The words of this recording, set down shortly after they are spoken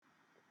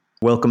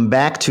Welcome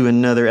back to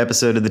another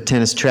episode of the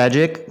Tennis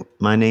Tragic.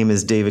 My name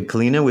is David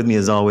Kalina. With me,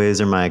 as always,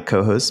 are my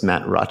co-hosts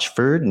Matt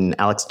Rochford and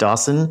Alex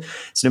Dawson.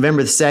 It's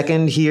November the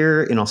 2nd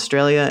here in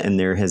Australia, and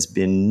there has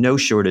been no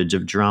shortage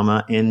of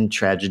drama and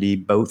tragedy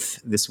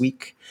both this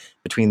week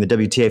between the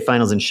WTA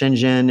Finals in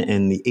Shenzhen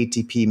and the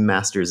ATP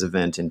Masters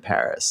event in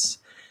Paris.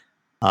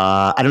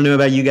 I don't know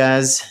about you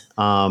guys,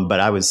 but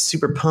I was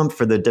super pumped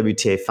for the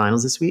WTA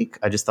Finals this week.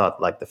 I just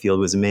thought the field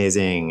was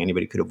amazing.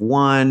 Anybody could have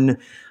won.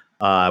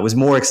 I was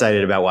more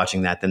excited about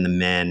watching that than the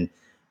men.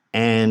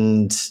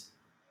 And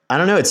I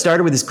don't know, it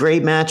started with this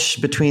great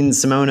match between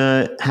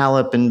Simona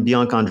Halep and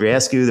Bianca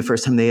Andreescu, the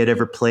first time they had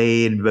ever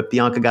played, but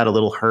Bianca got a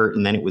little hurt,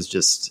 and then it was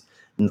just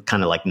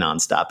kind of like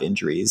nonstop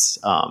injuries.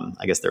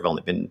 I guess there have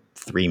only been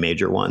 3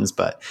 major ones,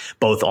 but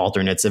both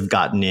alternates have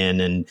gotten in,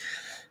 and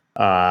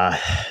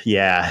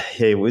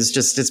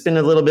it's been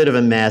a little bit of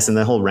a mess, and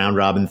the whole round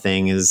robin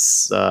thing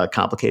is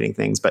complicating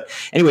things. But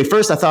anyway,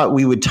 first I thought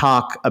we would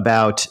talk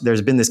about,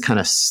 there's been this kind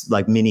of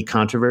mini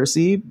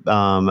controversy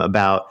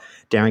about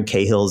Darren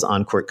Cahill's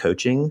on-court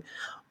coaching.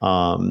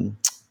 Why don't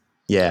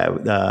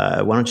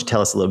you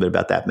tell us a little bit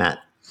about that, Matt?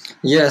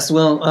 Yes,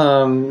 well,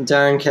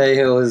 Darren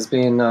Cahill has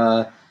been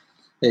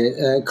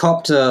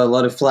copped a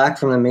lot of flack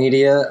from the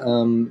media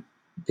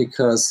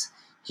because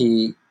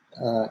he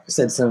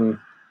said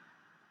some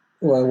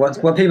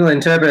what people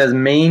interpret as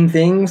mean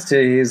things to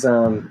his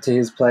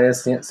player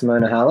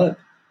Simona Halep.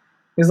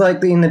 It's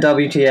like in the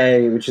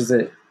WTA, which is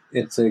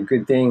it's a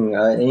good thing.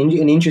 An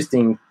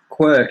interesting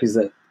quirk is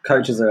that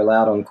coaches are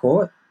allowed on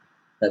court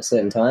at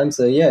certain times.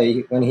 So yeah,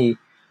 when he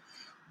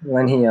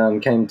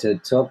came to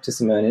talk to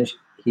Simona,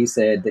 he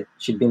said that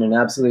she'd been an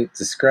absolute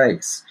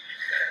disgrace.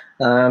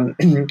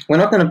 We're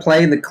not going to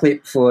play the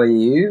clip for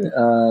you.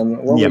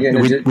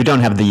 We don't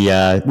have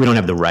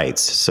the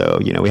rights, so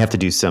we have to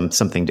do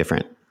something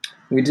different.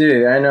 We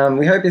do, and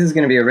we hope this is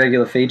going to be a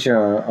regular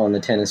feature on the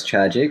Tennis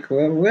Tragic.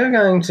 We're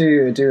going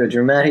to do a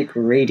dramatic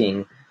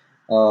reading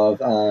of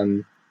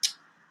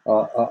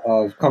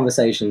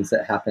conversations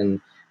that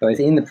happen both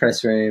in the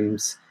press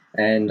rooms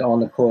and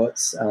on the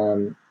courts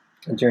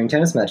during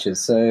tennis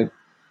matches. So,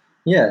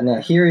 yeah, now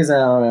here is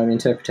our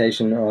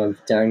interpretation of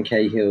Darren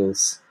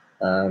Cahill's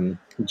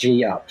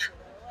G-up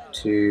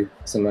to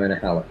Simona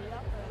Halep.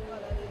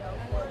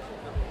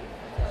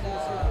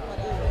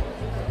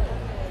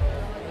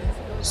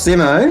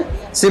 Simo,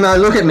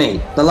 look at me.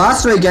 The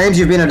last 3 games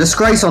you've been a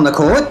disgrace on the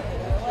court.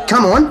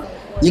 Come on.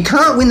 You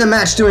can't win the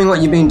match doing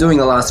what you've been doing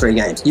the last 3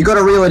 games. You've got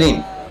to reel it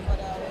in.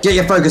 Get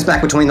your focus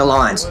back between the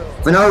lines.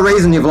 For no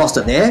reason you've lost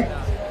it there.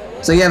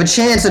 So you have a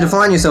chance to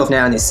define yourself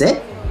now in this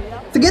set.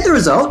 Forget the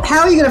result. How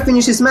are you going to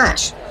finish this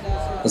match?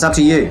 It's up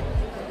to you.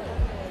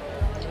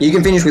 You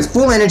can finish with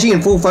full energy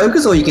and full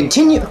focus, or you can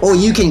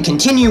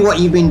continue what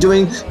you've been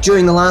doing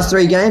during the last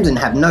 3 games and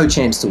have no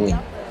chance to win.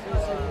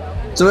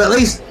 So at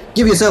least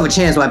give yourself a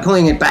chance by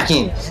pulling it back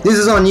in. This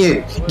is on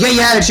you. Get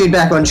your attitude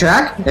back on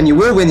track, and you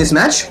will win this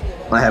match.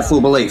 I have full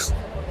belief.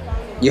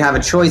 You have a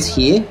choice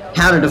here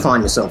how to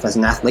define yourself as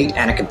an athlete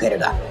and a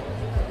competitor.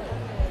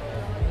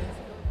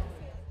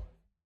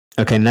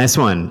 Okay, nice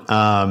one.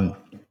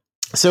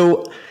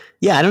 So,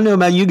 yeah, I don't know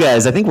about you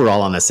guys. I think we're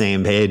all on the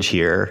same page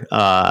here.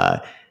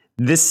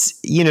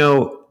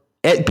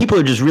 People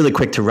are just really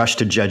quick to rush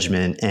to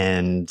judgment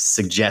and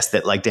suggest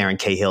that Darren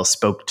Cahill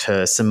spoke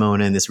to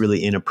Simona in this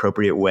really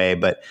inappropriate way.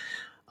 But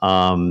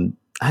I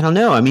don't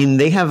know. I mean,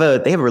 they have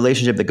a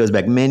relationship that goes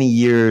back many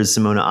years.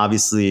 Simona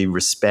obviously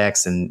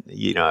respects and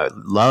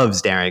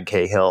loves Darren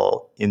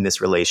Cahill in this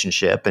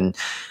relationship, and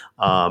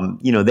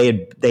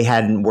they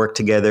hadn't worked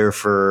together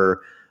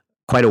for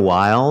quite a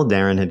while.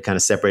 Darren had kind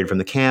of separated from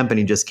the camp, and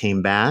he just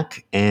came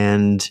back,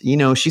 and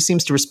she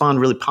seems to respond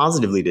really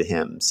positively to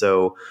him.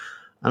 So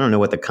I don't know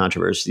what the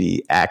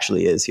controversy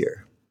actually is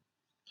here.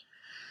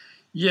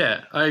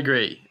 Yeah, I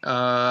agree.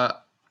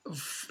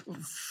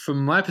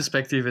 From my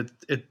perspective,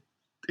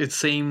 it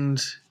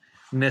seemed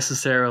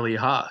necessarily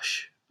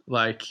harsh.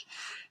 Like,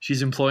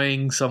 she's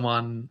employing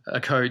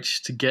a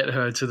coach, to get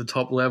her to the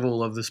top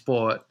level of the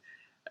sport,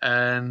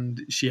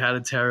 and she had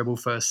a terrible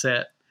first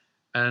set,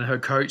 and her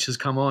coach has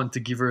come on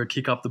to give her a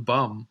kick up the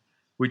bum,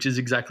 which is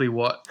exactly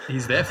what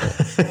he's there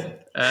for.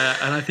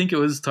 And I think it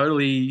was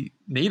totally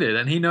needed.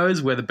 And he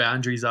knows where the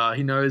boundaries are.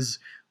 He knows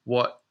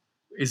what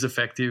is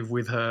effective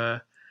with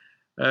her.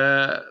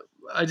 I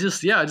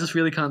just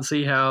really can't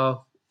see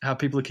how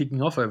people are kicking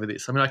off over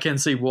this. I mean, I can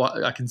see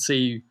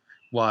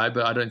why,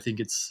 but I don't think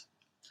it's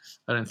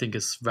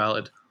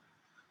valid.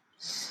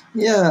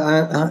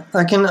 Yeah,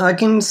 I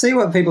can see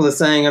what people are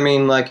saying. I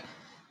mean,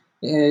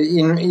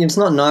 it's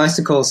not nice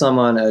to call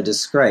someone a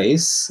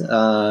disgrace.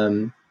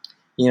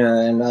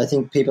 And I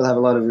think people have a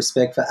lot of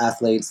respect for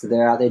athletes, that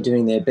they're out there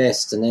doing their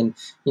best. And then,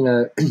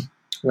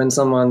 when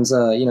someone's,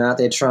 out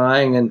there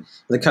trying and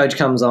the coach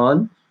comes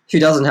on, who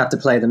doesn't have to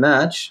play the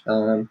match,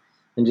 and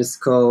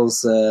just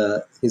calls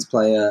his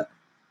player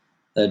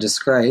a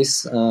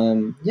disgrace,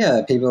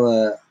 people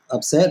are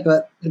upset,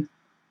 but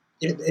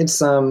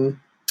it's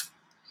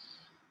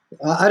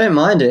I don't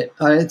mind it.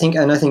 I think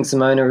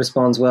Simona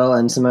responds well,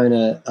 and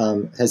Simona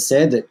has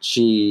said that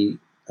she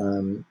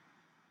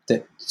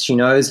that she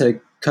knows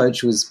her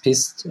coach was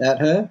pissed at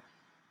her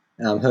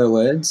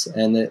words,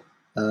 and that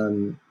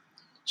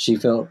she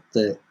felt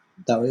that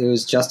it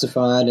was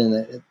justified and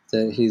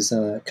that his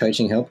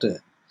coaching helped her.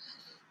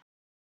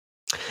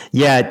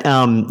 Yeah,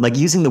 like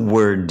using the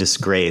word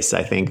disgrace,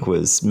 I think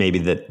was maybe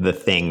the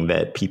thing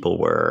that people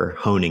were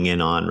honing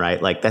in on,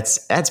 right? Like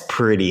that's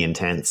pretty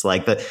intense.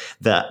 Like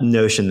the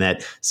notion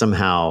that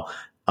somehow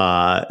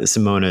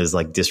Simona is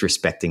like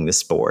disrespecting the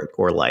sport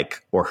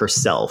or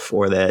herself,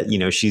 or that, you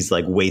know, she's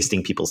like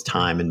wasting people's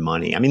time and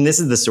money. I mean, this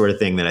is the sort of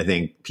thing that I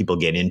think people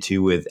get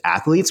into with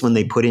athletes when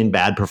they put in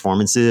bad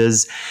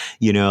performances.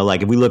 You know,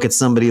 like if we look at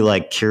somebody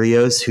like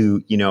Kyrgios,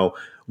 who, you know,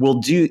 will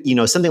do, you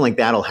know, something like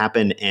that'll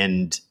happen,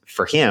 and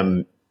for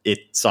him,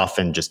 it's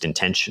often just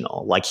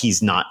intentional. Like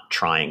he's not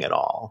trying at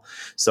all.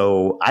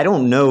 So I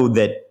don't know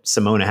that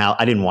Simona Halep,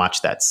 I didn't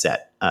watch that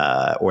set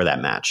or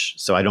that match,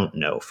 so I don't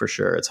know for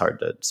sure. It's hard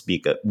to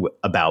speak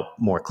about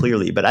more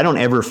clearly, but I don't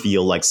ever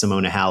feel like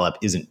Simona Halep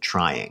isn't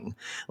trying.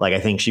 Like I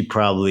think she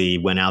probably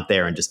went out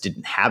there and just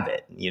didn't have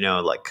it, you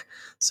know, like,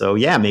 so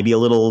yeah, maybe a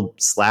little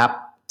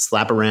slap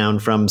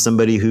around from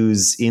somebody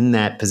who's in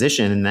that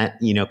position, and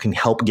that, you know, can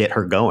help get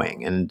her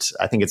going. And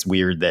I think it's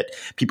weird that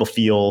people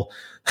feel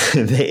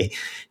they,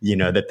 you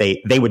know, that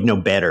they would know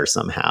better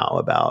somehow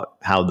about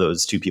how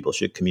those two people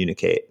should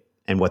communicate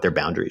and what their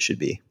boundaries should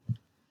be.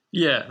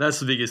 Yeah, that's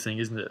the biggest thing,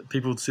 isn't it?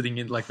 People sitting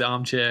in, like the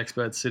armchair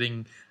experts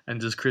sitting and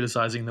just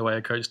criticizing the way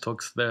a coach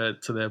talks to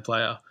their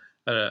player.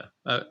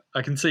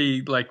 I can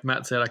see, like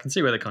Matt said, I can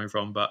see where they're coming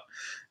from, but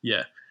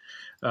yeah,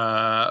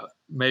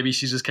 maybe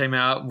she just came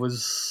out,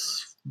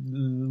 was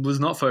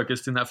not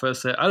focused in that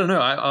first set. I don't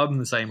know. I'm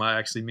the same. I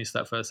actually missed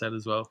that first set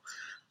as well.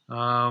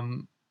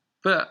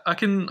 But I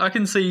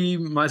can see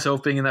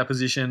myself being in that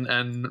position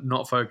and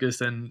not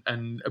focused,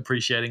 and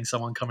appreciating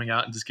someone coming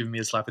out and just giving me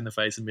a slap in the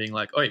face and being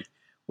like, "Oi,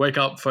 wake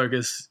up,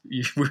 focus.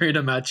 We're in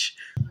a match.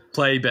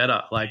 Play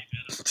better. Like,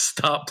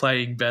 start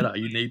playing better.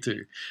 You need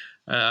to."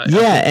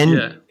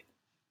 And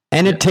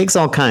it takes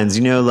all kinds,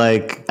 you know,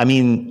 like, I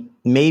mean,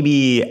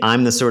 maybe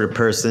I'm the sort of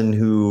person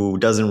who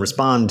doesn't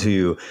respond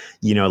to,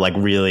 you know, like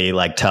really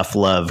like tough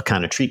love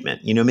kind of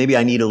treatment. You know, maybe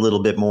I need a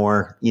little bit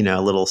more, you know,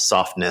 a little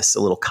softness,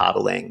 a little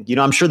coddling. You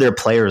know, I'm sure there are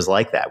players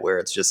like that where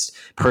it's just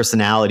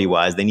personality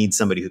wise, they need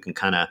somebody who can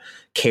kind of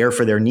care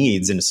for their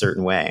needs in a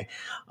certain way.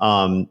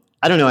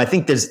 I don't know. I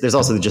think there's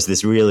also just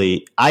this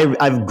really,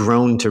 I've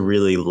grown to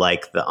really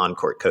like the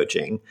on-court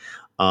coaching.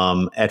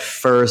 At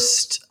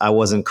first, I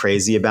wasn't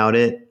crazy about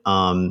it.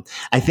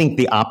 I think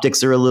the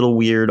optics are a little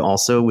weird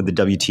also with the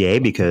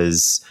WTA,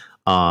 because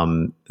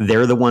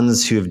they're the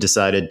ones who have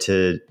decided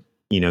to,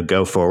 you know,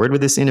 go forward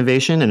with this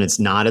innovation, and it's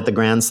not at the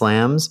Grand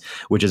Slams,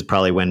 which is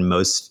probably when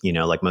most, you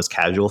know, like most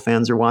casual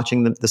fans are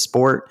watching the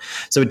sport.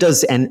 So it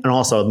does, and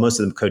also most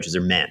of the coaches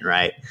are men,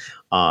 right?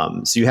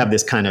 So you have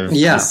this kind of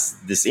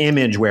this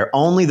image where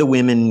only the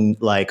women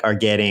like are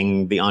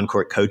getting the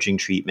on-court coaching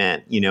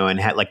treatment, you know, and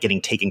like getting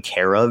taken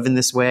care of in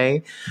this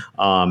way.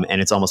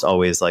 And it's almost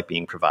always like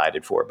being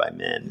provided for by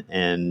men.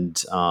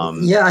 And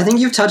I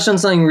think you've touched on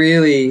something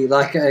really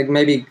like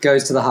maybe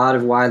goes to the heart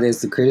of why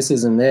there's the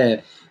criticism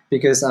there,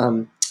 because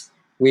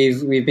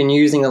we've been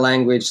using the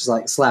language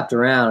like slapped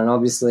around, and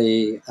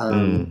obviously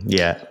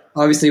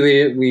obviously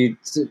we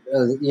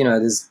you know,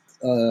 there's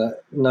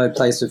no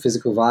place for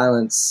physical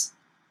violence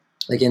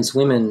against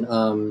women,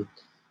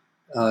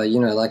 you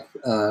know, like,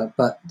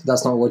 but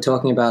that's not what we're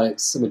talking about.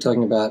 We're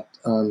talking about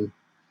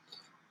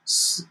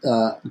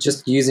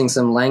just using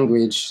some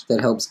language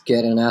that helps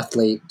get an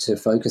athlete to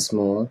focus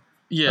more.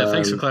 Yeah,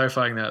 thanks for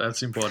clarifying that.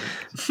 That's important.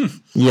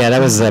 Yeah, that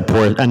was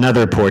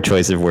another poor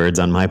choice of words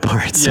on my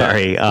part.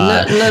 Sorry,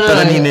 no, but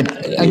I mean,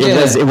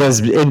 it was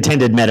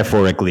intended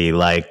metaphorically,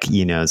 like,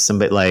 you know,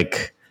 somebody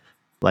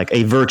like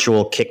a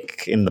virtual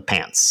kick in the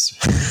pants.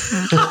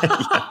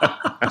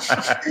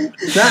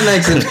 That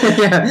makes it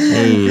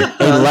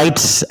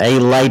a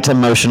light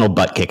emotional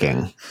butt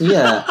kicking.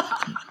 Yeah.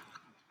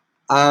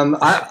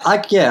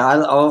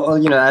 I'll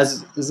you know,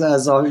 as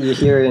you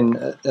hear in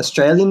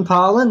Australian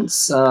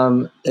parlance,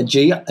 a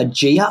G up,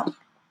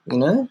 you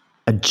know,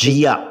 a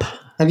G up.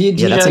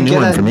 That's a new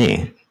one for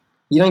me.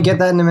 You don't get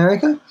that in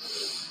America?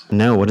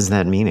 No, what does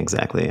that mean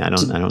exactly? I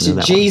don't know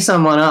that. To G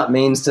someone up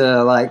means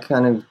to like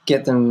kind of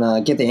get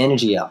them get the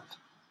energy up.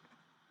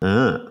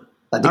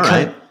 Like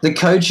the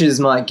coaches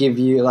might give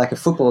you, like a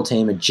football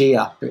team, a G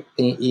up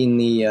in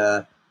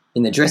the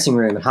dressing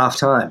room at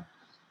halftime.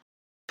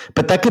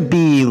 But that could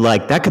be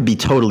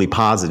totally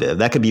positive.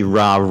 That could be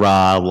rah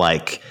rah,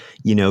 like,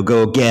 you know,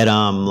 go get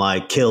them,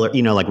 like killer,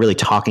 you know, like really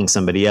talking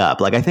somebody up.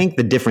 Like I think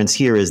the difference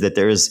here is that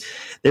there's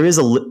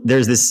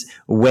this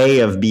way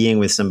of being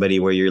with somebody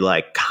where you're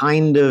like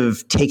kind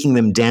of taking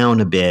them down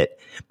a bit,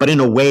 but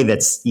in a way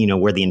that's, you know,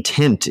 where the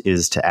intent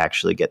is to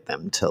actually get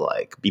them to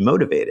like be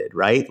motivated,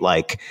 right?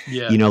 Like,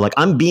 you know, like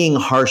I'm being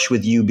harsh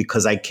with you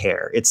because I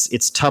care.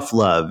 It's tough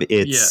love.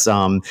 It's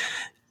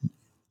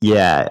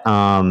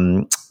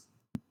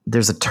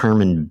there's a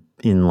term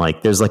in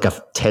like, there's like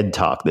a TED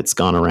talk that's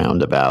gone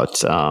around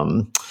about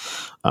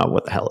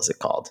what the hell is it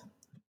called?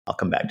 I'll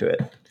come back to it.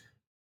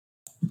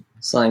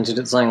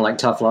 Something like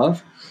tough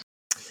love.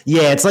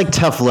 Yeah, it's like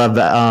tough love.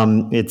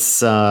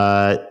 It's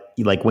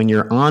like when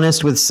you're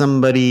honest with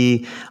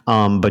somebody,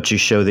 but you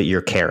show that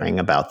you're caring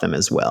about them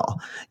as well.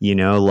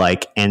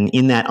 And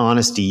in that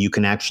honesty, you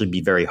can actually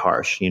be very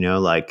harsh.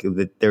 Like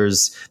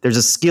there's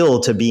a skill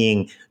to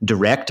being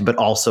direct, but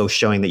also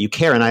showing that you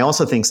care. And I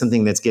also think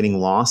something that's getting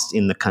lost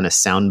in the kind of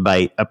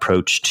soundbite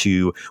approach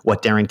to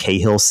what Darren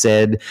Cahill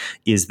said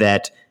is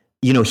that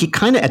he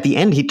kind of at the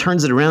end, he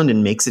turns it around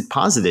and makes it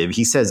positive.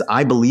 He says,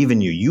 I believe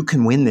in you. You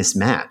can win this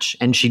match.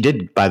 And she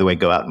did, by the way,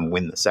 go out and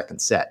win the second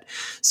set.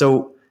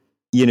 So,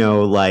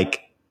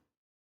 like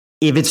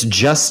if it's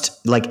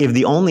just like if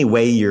the only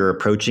way you're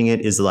approaching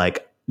it is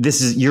like,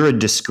 you're a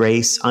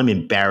disgrace. I'm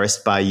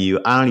embarrassed by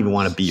you. I don't even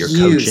want to be your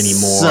coach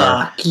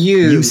anymore.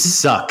 You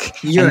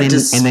suck. You're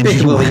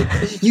despicable.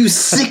 You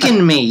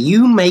sicken me.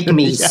 You make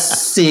me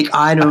sick.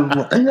 I don't.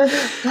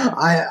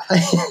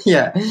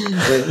 Yeah.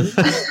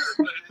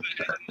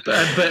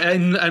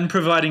 But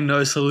providing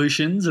no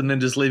solutions and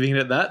then just leaving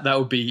it at that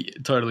would be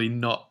totally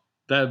not.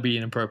 That would be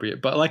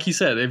inappropriate. But like you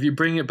said, if you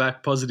bring it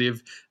back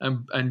positive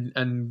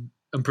and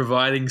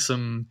providing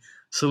some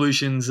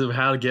solutions of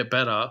how to get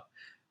better,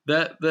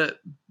 that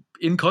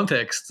in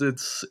context,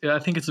 I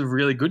think it's a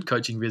really good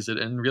coaching visit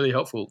and really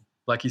helpful.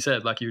 Like you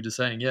said, like you were just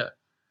saying, yeah.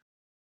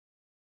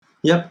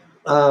 Yep.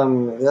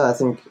 Yeah, I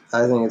think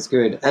it's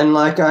good, and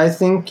like I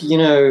think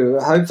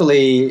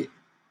hopefully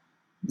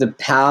the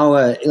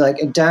power, like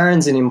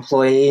Darren's an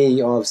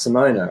employee of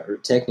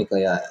Simona,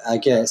 technically, I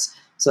guess.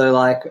 So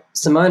like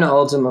Simona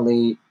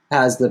ultimately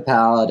has the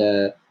power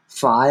to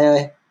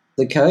fire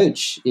the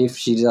coach if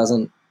she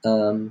doesn't,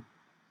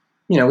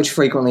 which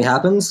frequently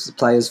happens.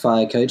 Players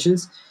fire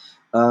coaches.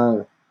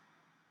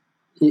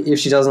 If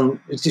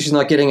she's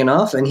not getting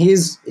enough, and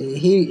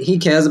he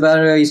cares about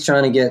her. He's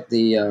trying to get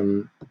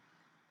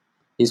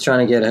he's trying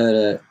to get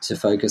her to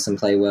focus and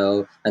play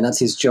well, and that's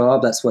his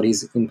job. That's what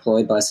he's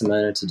employed by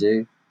Simona to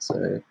do.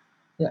 So,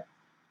 yeah.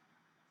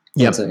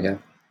 Yep. Okay.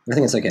 I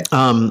think it's okay.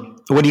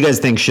 What do you guys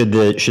think? Should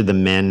the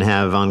men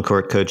have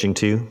on-court coaching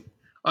too?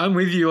 I'm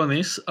with you on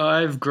this.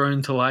 I've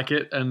grown to like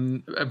it,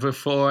 and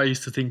before I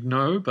used to think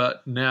no,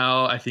 but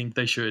now I think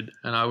they should,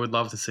 and I would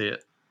love to see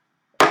it.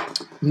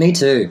 Me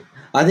too.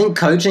 I think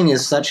coaching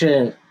is such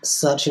an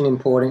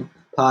important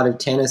part of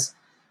tennis,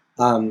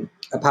 a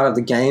part of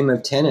the game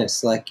of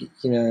tennis. Like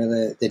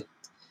the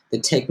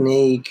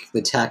technique,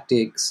 the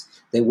tactics.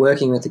 They're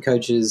working with the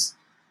coaches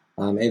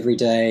every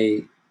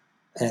day,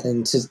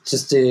 and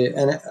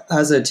and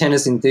as a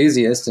tennis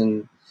enthusiast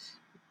and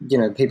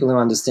people who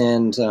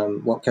understand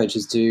what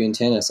coaches do in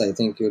tennis, I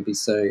think it would be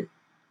so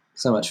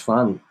much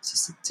fun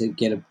to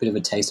get a bit of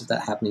a taste of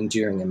that happening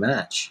during a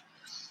match.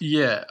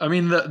 Yeah, I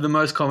mean the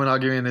most common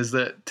argument is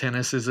that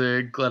tennis is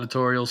a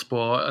gladiatorial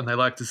sport, and they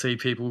like to see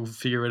people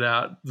figure it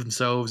out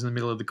themselves in the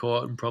middle of the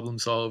court and problem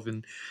solve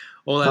and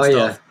all that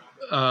stuff.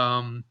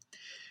 Yeah.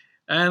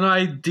 And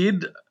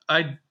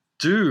I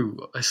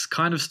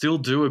kind of still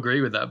do agree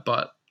with that,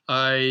 but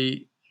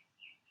I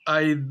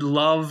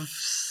love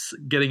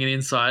getting an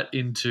insight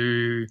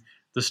into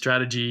the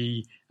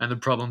strategy and the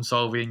problem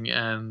solving,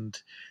 and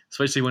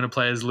especially when a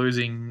player is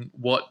losing,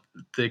 what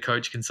their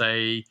coach can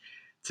say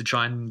to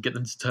try and get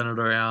them to turn it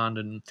around.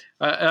 And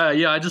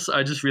I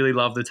just really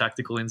love the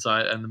tactical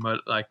insight and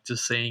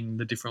just seeing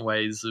the different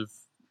ways of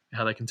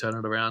how they can turn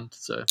it around.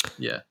 So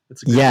yeah,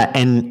 it's a good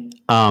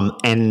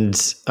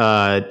and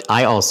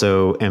I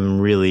also am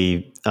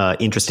really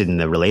interested in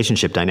the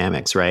relationship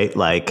dynamics, right?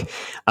 Like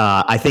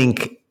I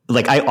think.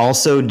 Like I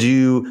also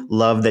do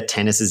love that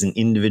tennis is an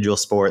individual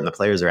sport and the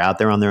players are out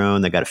there on their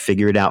own. They got to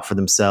figure it out for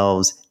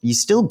themselves. You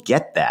still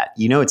get that,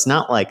 it's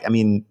not like,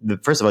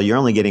 first of all, you're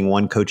only getting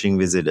one coaching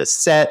visit a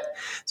set.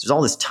 So there's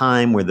all this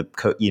time where the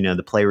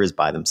player is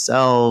by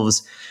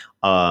themselves.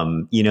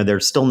 They're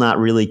still not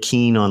really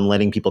keen on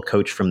letting people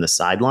coach from the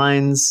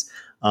sidelines.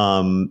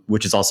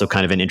 Which is also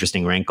kind of an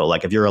interesting wrinkle.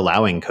 Like if you're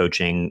allowing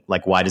coaching,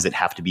 like why does it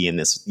have to be in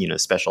this,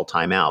 special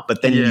timeout?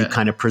 But then you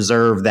kind of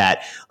preserve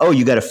that,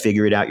 you got to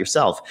figure it out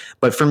yourself.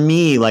 But for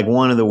me, like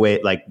one of the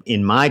like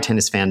in my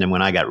tennis fandom,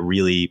 when I got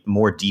really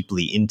more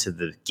deeply into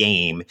the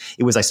game,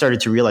 I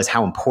started to realize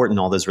how important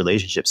all those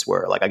relationships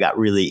were. Like I got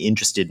really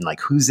interested in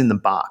like, who's in the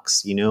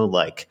box,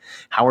 like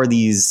how's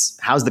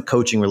the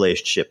coaching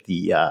relationship,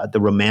 the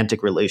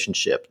romantic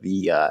relationship,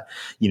 the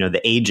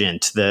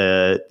agent,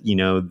 the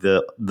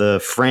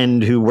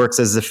friend who works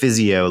as a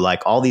physio,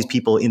 like all these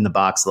people in the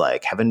box,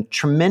 like have a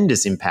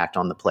tremendous impact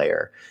on the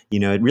player.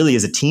 It really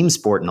is a team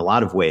sport in a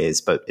lot of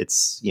ways, but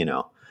it's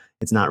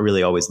not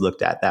really always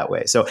looked at that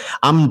way. So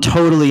I'm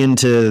totally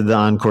into the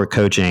on-court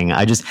coaching.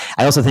 I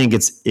also think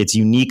it's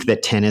unique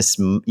that tennis,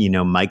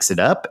 mics it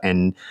up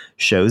and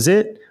shows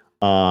it.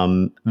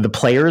 The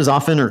players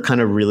often are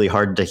kind of really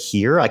hard to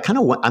hear.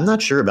 I'm not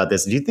sure about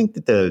this. Do you think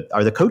that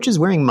are the coaches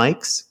wearing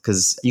mics?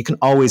 Because you can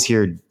always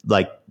hear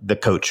like the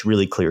coach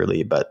really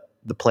clearly, but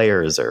the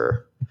players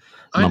are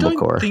mumblecore. I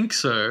don't think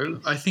so.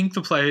 I think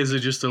the players are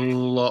just a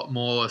lot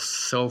more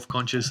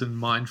self-conscious and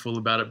mindful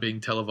about it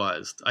being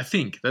televised. I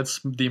think that's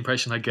the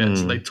impression I get.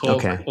 So they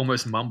talk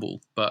almost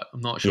mumble, but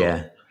I'm not sure.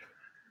 Yeah.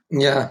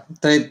 Yeah,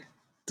 they.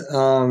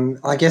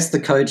 I guess the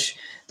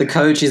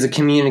coach is a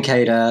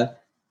communicator.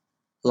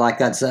 Like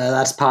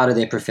that's part of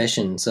their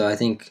profession. So I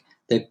think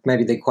they're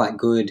quite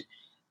good.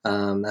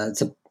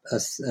 It's a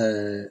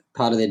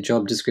part of their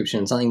job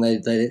description, something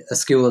a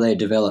skill they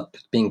develop,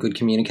 being good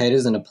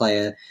communicators, and a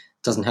player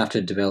doesn't have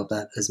to develop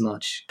that as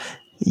much.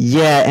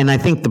 Yeah, and I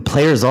think the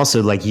players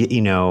also, like,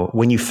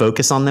 when you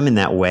focus on them in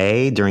that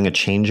way during a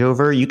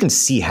changeover, you can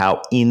see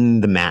how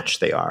in the match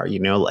they are,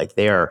 like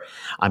their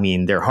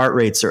heart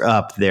rates are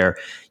up. They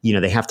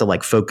have to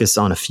like focus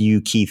on a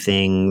few key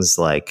things.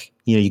 Like,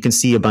 you can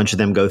see a bunch of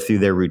them go through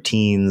their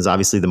routines.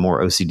 Obviously the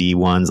more OCD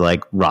ones,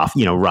 like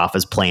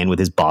Rafa's playing with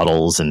his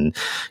bottles, and,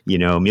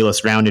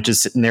 Milos Raonic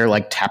is sitting there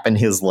like tapping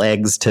his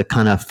legs to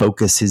kind of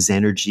focus his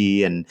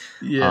energy. And,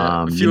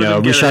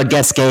 Richard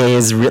Gasquet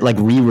is like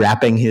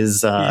rewrapping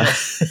his,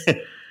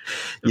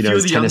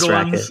 his tennis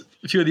racket.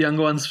 A few of the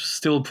younger ones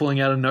still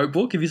pulling out a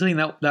notebook. Have you seen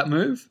that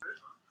move?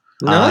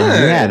 No.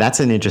 Yeah, that's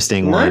an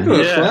interesting one.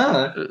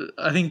 Yeah.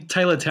 I think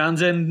Taylor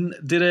Townsend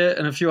did it,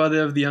 and a few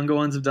other of the younger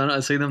ones have done it. I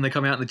see them. They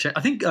come out in the chat.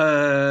 I think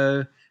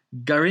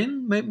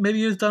Garin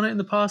maybe has done it in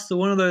the past. Or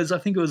one of those. I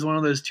think it was one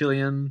of those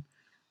Chilean.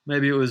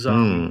 Maybe it was the other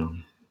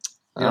one.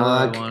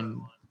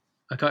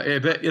 I can't. Yeah,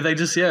 but they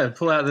just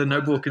pull out the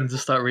notebook and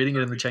just start reading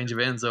it in the change of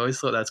ends. I always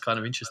thought that's kind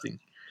of interesting.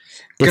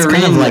 It's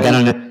kind of like, I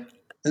don't know.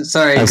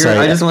 Sorry, I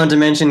just wanted to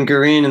mention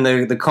Garin and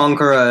the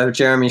conqueror of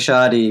Jeremy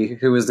Chardy,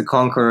 who was the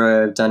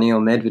conqueror of Daniil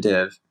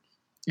Medvedev.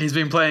 He's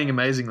been playing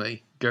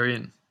amazingly,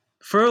 Garin,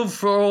 for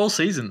all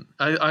season.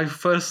 I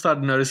first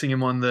started noticing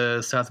him on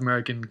the South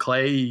American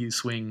clay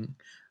swing,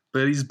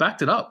 but he's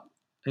backed it up.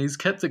 He's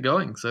kept it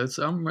going, so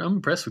I'm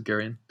impressed with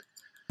Garin.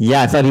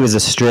 Yeah, I thought he was a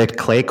strict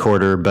clay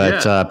courter,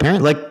 but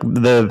apparently, like,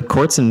 the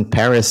courts in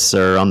Paris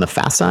are on the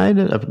fast side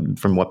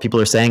from what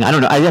people are saying. I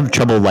don't know. I have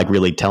trouble like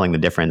really telling the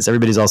difference.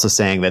 Everybody's also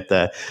saying that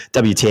the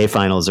WTA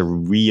finals are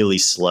really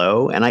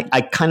slow, and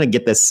I kind of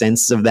get the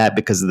sense of that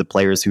because of the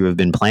players who have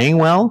been playing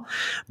well,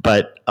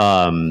 but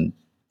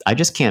I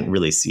just can't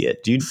really see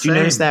it. Do you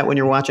notice that when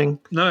you're watching?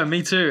 No,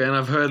 me too. And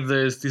I've heard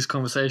there's this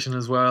conversation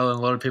as well, and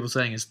a lot of people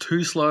saying it's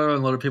too slow,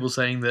 and a lot of people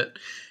saying that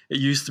it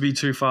used to be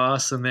too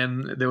fast, and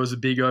then there was a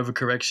big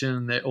overcorrection,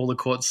 and all the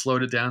courts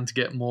slowed it down to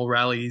get more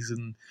rallies,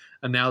 and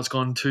now it's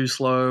gone too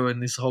slow,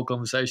 and this whole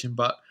conversation.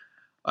 But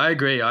I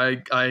agree.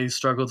 I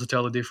struggle to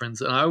tell the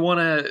difference.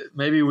 And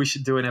maybe we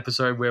should do an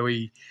episode where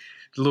we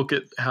look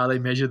at how they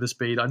measure the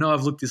speed. I know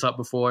I've looked this up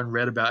before and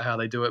read about how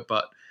they do it,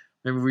 but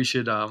maybe we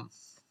should have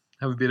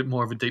a bit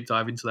more of a deep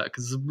dive into that,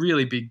 because it's a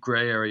really big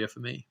gray area for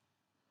me.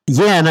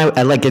 Yeah, and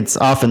I like, it's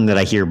often that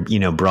I hear,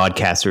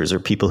 broadcasters or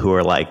people who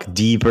are like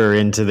deeper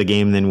into the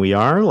game than we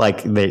are,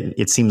 like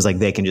it seems like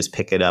they can just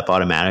pick it up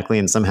automatically.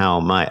 And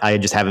somehow I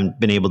just haven't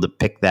been able to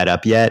pick that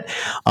up yet.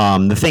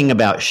 The thing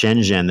about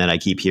Shenzhen that I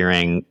keep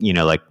hearing,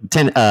 like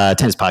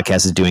Tennis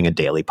Podcast is doing a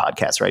daily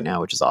podcast right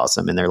now, which is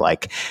awesome. And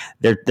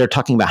they're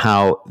talking about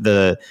how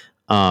the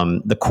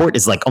court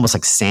is like almost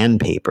like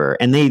sandpaper,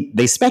 and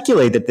they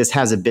speculate that this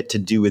has a bit to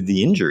do with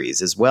the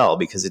injuries as well,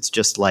 because it's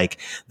just like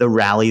the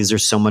rallies are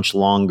so much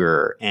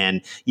longer,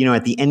 and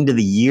at the end of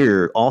the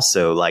year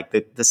also, like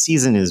the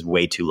season is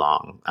way too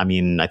long. I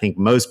mean, I think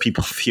most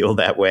people feel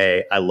that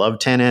way. I love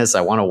tennis, I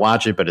want to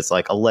watch it, but it's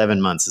like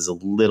 11 months is a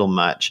little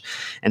much,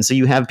 and so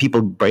you have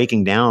people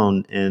breaking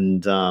down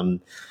and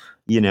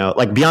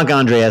like Bianca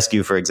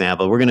Andreescu, for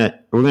example, we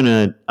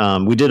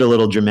did a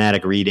little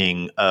dramatic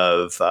reading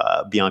of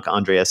Bianca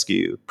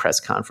Andreescu press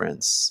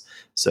conference.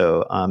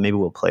 So maybe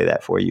we'll play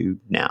that for you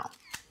now.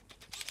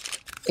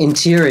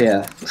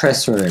 Interior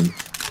press room,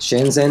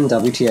 Shenzhen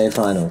WTA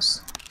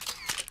finals.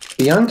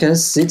 Bianca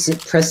sits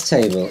at press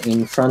table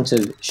in front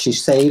of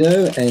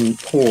Shiseido and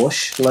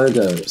Porsche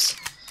logos.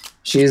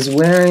 She is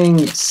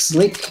wearing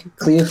slick,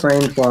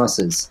 clear-framed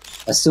glasses.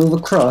 A silver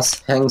cross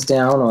hangs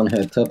down on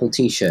her purple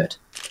t-shirt.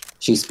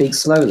 She speaks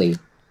slowly,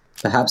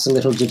 perhaps a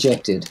little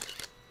dejected.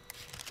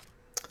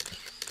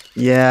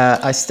 Yeah,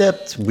 I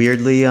stepped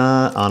weirdly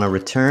on a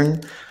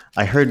return.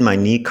 I heard my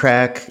knee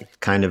crack,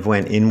 kind of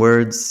went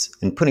inwards,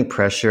 and putting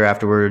pressure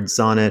afterwards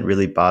on it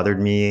really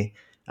bothered me.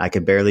 I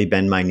could barely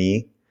bend my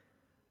knee.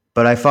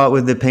 But I fought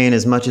with the pain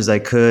as much as I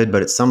could,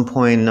 but at some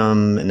point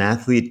an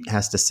athlete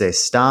has to say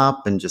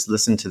stop and just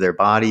listen to their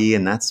body,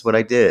 and that's what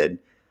I did.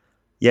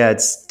 Yeah,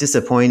 it's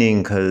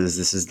disappointing because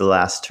this is the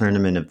last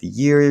tournament of the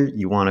year.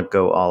 You want to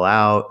go all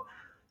out.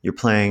 You're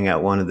playing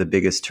at one of the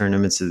biggest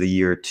tournaments of the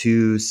year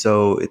too,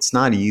 so it's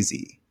not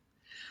easy.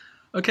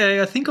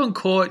 Okay, I think on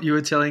court you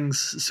were telling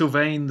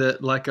Sylvain that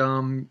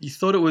you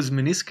thought it was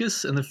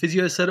meniscus and the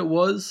physio said it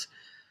was.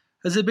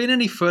 Has there been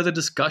any further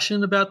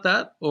discussion about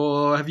that,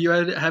 or have you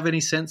have any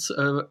sense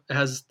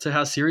as to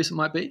how serious it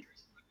might be?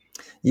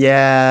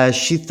 Yeah,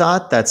 she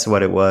thought that's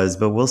what it was,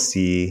 but we'll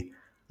see.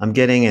 I'm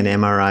getting an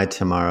MRI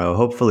tomorrow.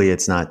 Hopefully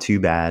it's not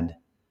too bad.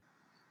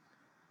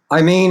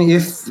 I mean,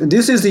 if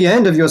this is the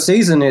end of your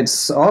season,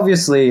 it's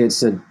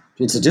a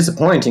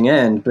disappointing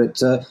end, but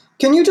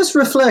can you just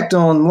reflect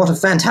on what a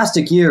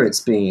fantastic year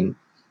it's been?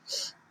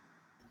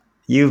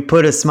 You've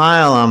put a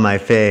smile on my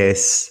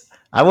face.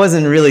 I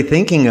wasn't really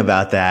thinking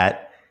about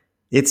that.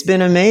 It's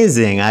been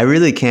amazing. I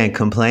really can't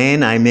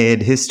complain. I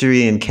made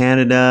history in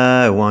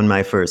Canada. I won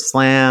my first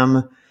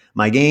slam.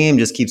 My game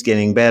just keeps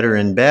getting better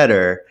and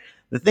better.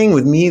 The thing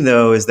with me,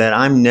 though, is that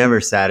I'm never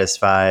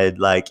satisfied.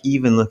 Like,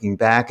 even looking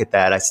back at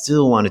that, I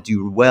still want to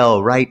do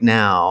well right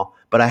now,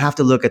 but I have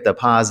to look at the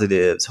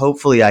positives.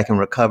 Hopefully, I can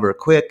recover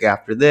quick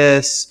after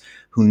this.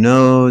 Who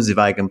knows if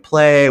I can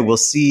play? We'll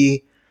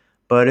see.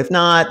 But if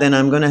not, then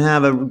I'm going to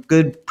have a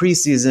good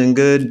preseason,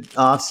 good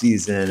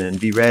offseason, and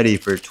be ready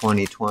for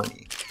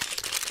 2020.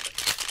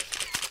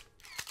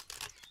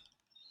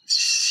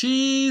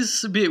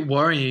 She's a bit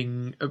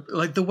worrying.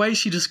 Like the way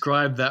she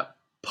described that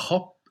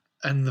pop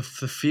and the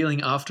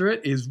feeling after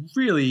it is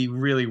really,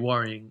 really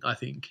worrying, I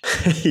think.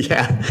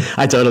 Yeah,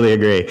 I totally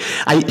agree.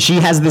 She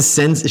has this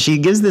sense, she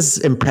gives this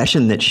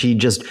impression that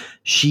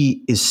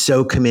she is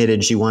so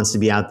committed. She wants to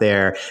be out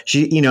there.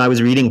 I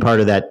was reading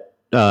part of that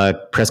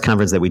press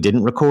conference that we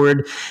didn't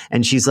record,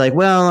 and she's like,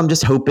 well, I'm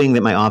just hoping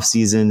that my off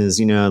season is,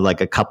 like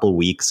a couple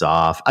weeks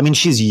off. I mean,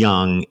 she's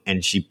young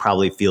and she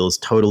probably feels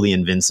totally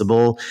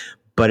invincible,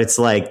 but it's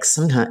like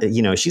sometimes,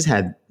 she's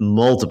had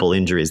multiple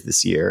injuries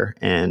this year,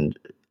 and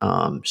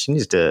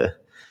she's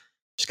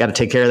got to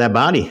take care of that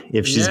body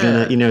if she's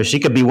gonna, she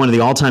could be one of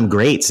the all-time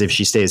greats if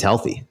she stays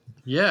healthy.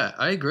 Yeah,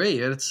 I agree.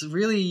 It's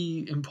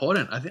really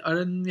important.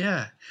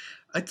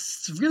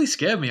 It's really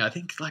scared me. I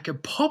think like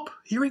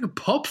hearing a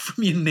pop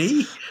from your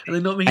knee and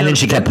then not being and then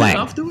she kept playing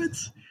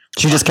afterwards.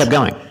 She just kept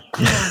going. Yeah,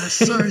 that's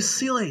so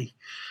silly.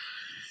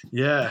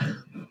 Yeah.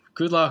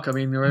 Good luck. I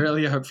mean, I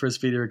really hope for a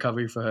speedy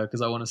recovery for her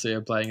because I want to see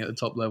her playing at the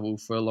top level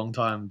for a long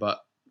time.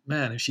 But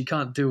man, if she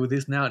can't deal with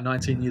this now at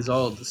 19 years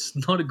old, it's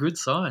not a good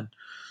sign.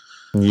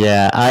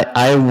 Yeah,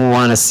 I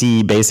want to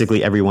see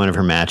basically every one of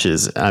her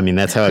matches. I mean,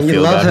 that's how I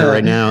feel about her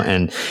right now.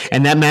 And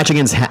that match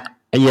against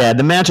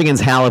the match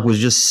against Halep was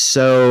just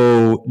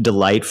so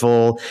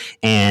delightful.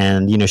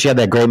 And, she had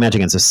that great match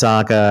against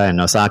Osaka,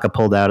 and Osaka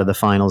pulled out of the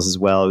finals as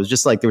well. It was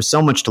just like there was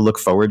so much to look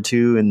forward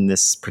to in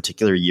this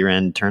particular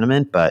year-end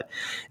tournament. But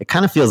it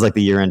kind of feels like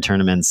the year-end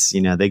tournaments,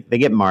 they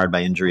get marred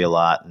by injury a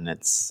lot. And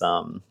it's,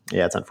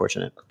 it's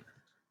unfortunate.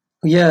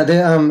 Yeah,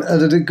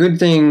 the good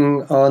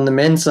thing on the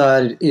men's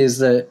side is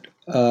that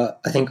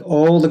I think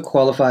all the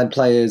qualified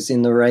players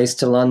in the race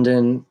to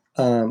London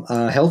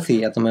are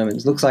healthy at the moment.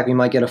 It looks like we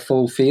might get a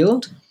full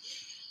field.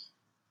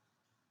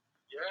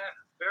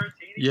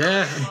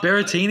 Yeah,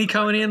 Berrettini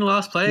coming in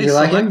last place. You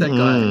like him? That guy.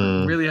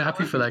 I'm really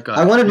happy for that guy.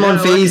 I wanted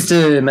Monfils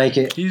to make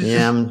it. Me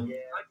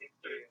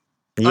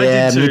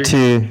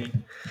too.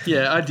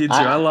 Yeah, I did too.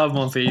 I love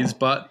Monfils,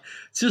 but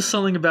it's just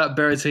something about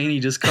Berrettini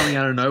just coming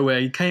out of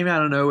nowhere. He came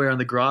out of nowhere on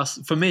the grass.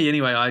 For me,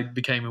 anyway, I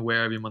became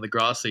aware of him on the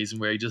grass season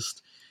where I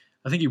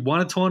think he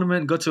won a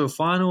tournament, got to a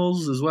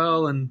finals as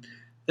well, and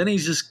then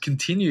he's just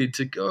continued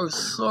to go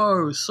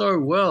so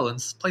well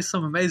and play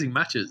some amazing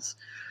matches.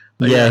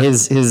 But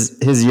his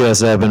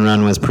US Open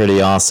run was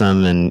pretty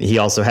awesome, and he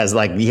also has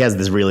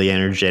this really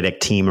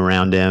energetic team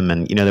around him,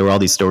 and there were all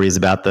these stories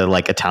about the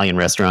Italian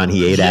restaurant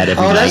he ate at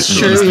every night. Oh, that's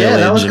true. Yeah,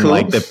 that was cool.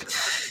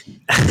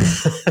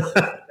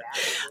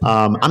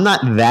 I'm not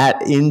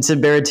that into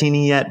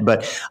Berrettini yet,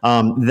 but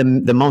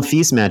the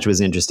Monfils match was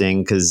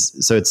interesting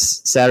because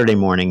it's Saturday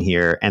morning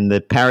here, and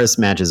the Paris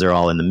matches are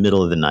all in the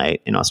middle of the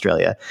night in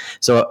Australia.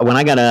 So when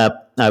I got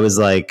up, I was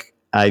like,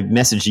 I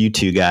messaged you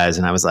two guys,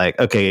 and I was like,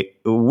 okay,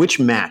 which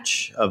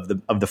match of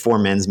the four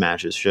men's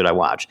matches should I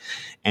watch?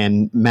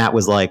 And Matt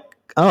was like,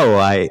 oh,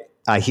 I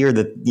hear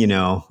that,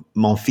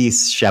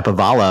 Monfils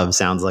Shapovalov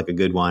sounds like a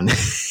good one.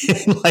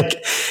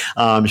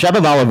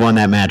 Shapovalov won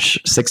that match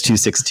 6-2,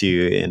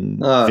 6-2 in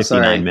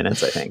 59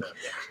 minutes, I think.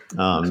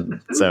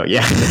 So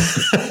yeah,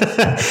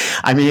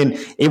 I mean,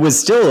 it was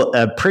still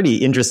a pretty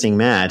interesting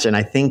match. And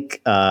I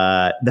think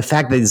the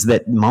fact is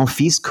that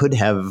Monfils could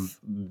have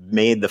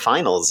made the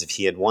finals if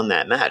he had won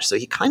that match. So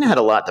he kind of had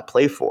a lot to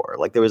play for.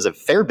 Like there was a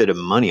fair bit of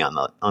money on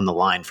the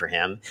line for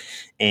him.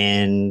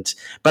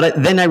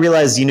 But then I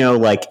realized,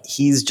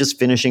 he's just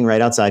finishing right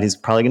outside. He's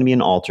probably going to be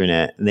an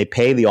alternate, and they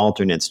pay the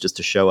alternates just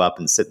to show up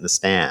and sit in the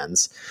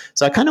stands.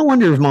 So I kind of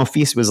wonder if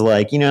Monfils was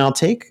like, I'll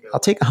take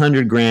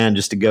 $100,000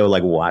 just to go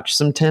watch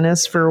some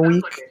tennis for a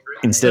week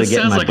instead of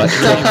getting my butt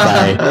kicked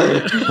by.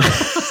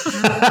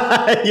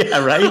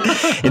 Yeah,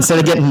 right. Instead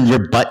of getting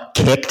your butt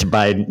kicked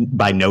by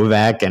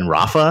Novak and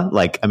Rafa,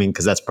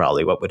 because that's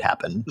probably what would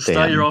happen.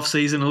 Start your off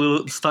season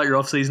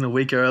a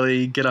week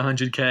early, get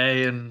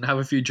 $100,000 and have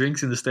a few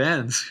drinks in the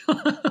stands.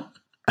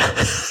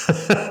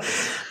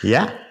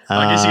 Yeah.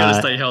 I guess you got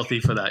to stay healthy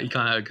for that. You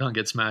can't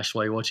get smashed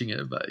while you're watching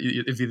it, but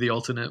if you're the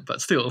alternate,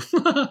 but still.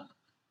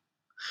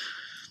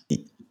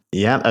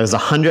 Yeah, it was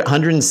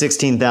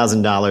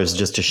 $116,000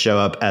 just to show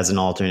up as an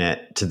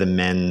alternate to the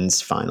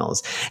men's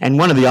finals. And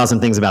one of the awesome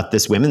things about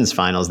this women's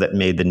finals that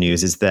made the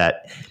news is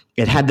that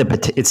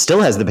it still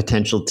has the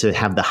potential to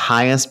have the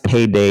highest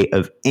payday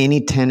of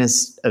any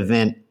tennis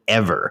event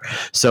ever.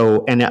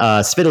 So, and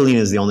Svitolina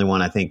is the only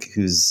one I think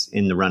who's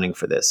in the running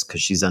for this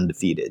because she's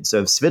undefeated. So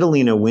if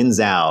Svitolina wins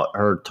out,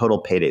 her total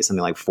payday is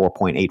something like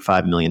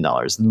 $4.85 million,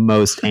 the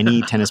most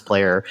any tennis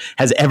player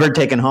has ever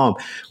taken home,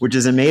 which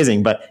is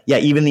amazing. But yeah,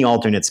 even the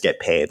alternates get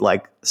paid.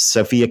 Like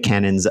Sophia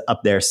Kennan's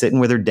up there sitting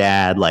with her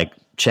dad, like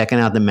checking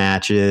out the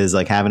matches,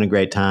 like having a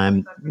great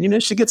time. You know,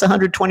 she gets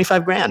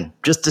 125 grand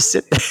just to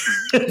sit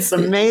there. It's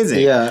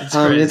amazing. Yeah,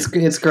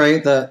 it's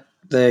great that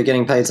they're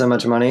getting paid so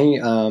much money,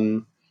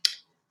 and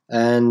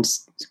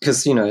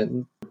because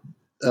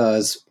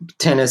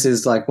tennis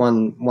is like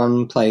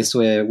one place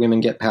where women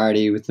get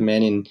parity with the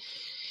men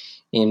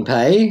in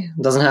pay.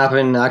 It doesn't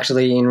happen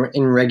actually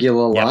in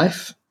regular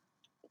life.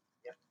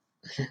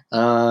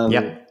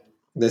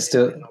 There's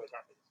still.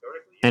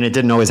 And it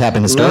didn't always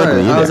happen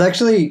historically either. I was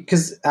actually,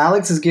 because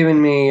Alex has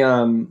given me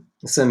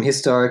some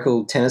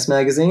historical tennis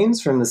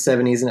magazines from the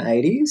 70s and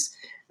 80s,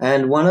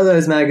 and one of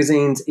those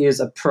magazines is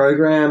a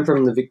program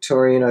from the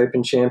Victorian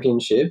Open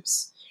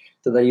Championships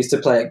that they used to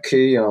play at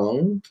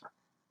Kooyong.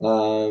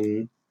 Or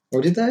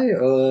did they?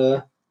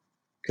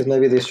 Because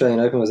maybe the Australian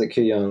Open was at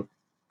Kooyong.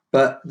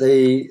 But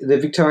the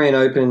Victorian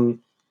Open,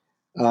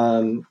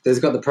 there's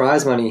got the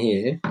prize money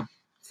here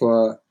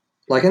for,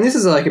 like, and this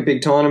is like a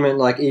big tournament,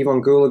 like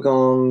Yvonne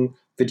Goolagong,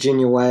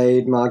 Virginia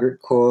Wade, Margaret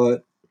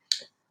Court,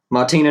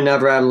 Martina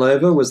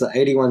Navratilova was the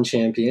 81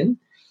 champion.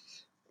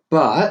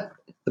 But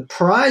the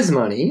prize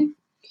money,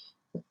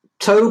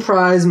 total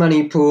prize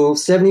money pool,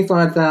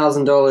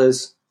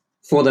 $75,000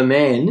 for the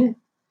men.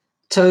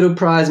 Total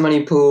prize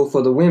money pool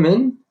for the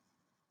women,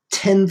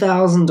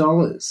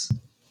 $10,000.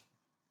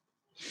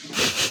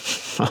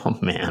 Oh,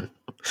 man.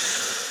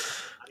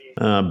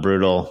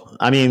 Brutal.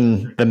 I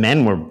mean, the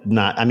men were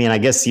not, I mean, I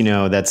guess,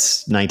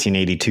 that's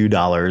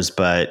 $1982,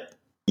 but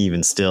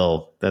even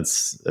still,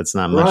 that's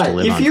not much to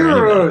live on for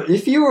anybody.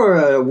 If you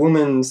were a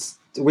women's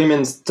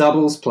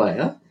doubles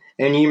player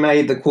and you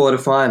made the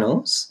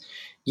quarterfinals,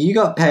 you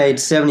got paid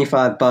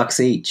 $75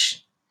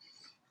 each.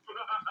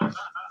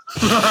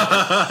 I'm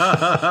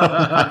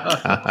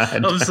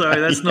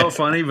sorry, that's not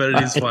funny, but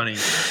it is funny.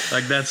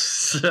 Like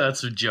that's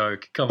a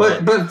joke. Come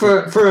on. But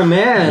for a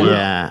man,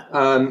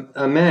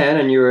 a man,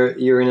 and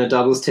you're in a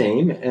doubles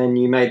team,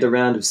 and you made the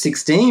round of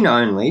 16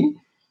 only,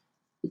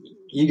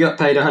 you got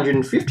paid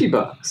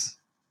 $150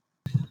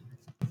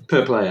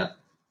 per player.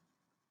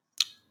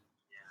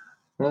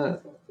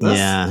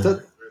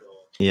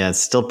 It's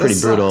still pretty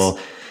brutal.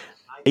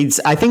 It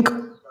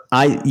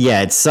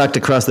sucked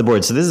across the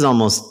board. So this is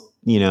almost.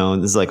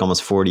 This is like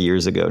almost 40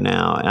 years ago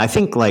now. And I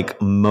think like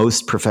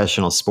most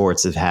professional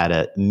sports have had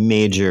a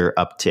major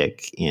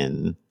uptick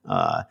in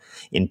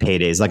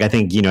paydays. Like I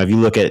think, if you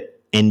look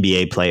at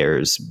NBA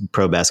players,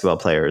 pro basketball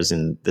players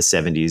in the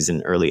 70s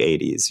and early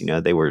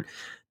 80s, they were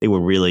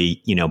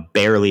really,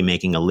 barely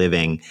making a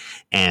living.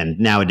 And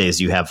nowadays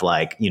you have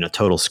like,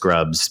 total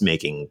scrubs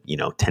making,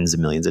 tens of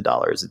millions of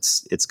dollars.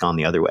 It's gone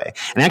the other way.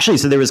 And actually,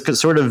 so there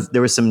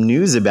was some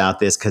news about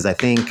this because I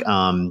think,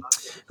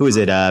 who is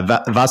it?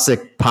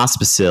 Vasek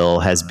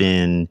Pospisil has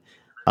been,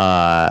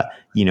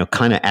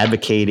 kind of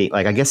advocating,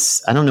 like, I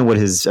guess, I don't know what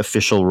his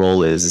official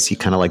role is. Is he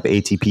kind of like the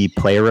ATP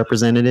player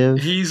representative?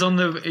 He's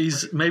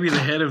maybe the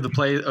head of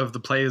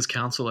the Players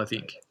Council, I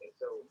think.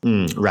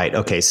 Right.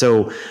 Okay.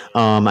 So,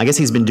 I guess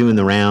he's been doing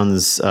the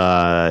rounds,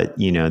 the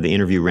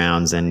interview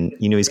rounds, and,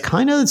 he's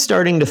kind of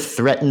starting to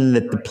threaten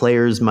that the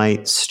players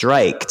might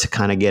strike to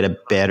kind of get a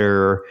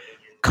better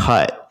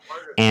cut.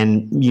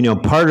 And,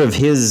 part of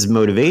his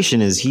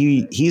motivation is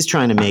he's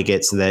trying to make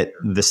it so that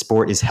the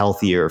sport is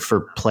healthier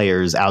for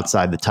players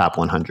outside the top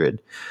 100.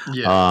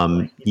 Yeah.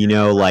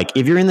 Like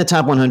if you're in the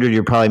top 100,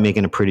 you're probably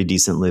making a pretty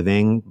decent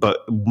living, but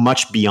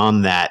much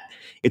beyond that,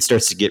 it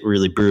starts to get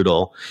really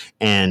brutal.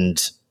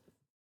 And,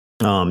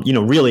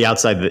 really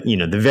outside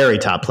the very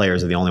top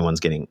players are the only ones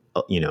getting,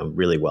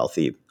 really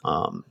wealthy.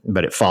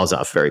 But it falls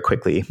off very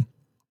quickly.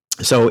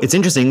 So it's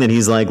interesting that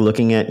he's like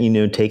looking at,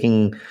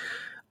 taking,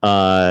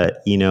 the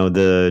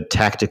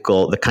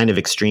kind of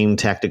extreme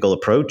tactical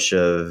approach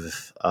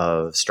of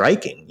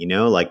striking,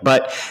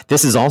 but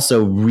this has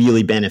also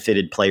really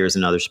benefited players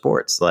in other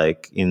sports,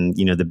 like in,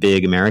 the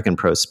big American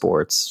pro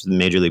sports,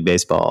 Major League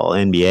Baseball,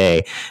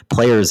 NBA.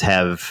 Players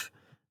have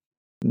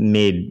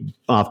made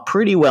off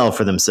pretty well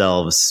for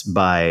themselves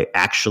by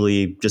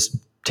actually just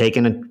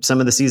taking some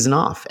of the season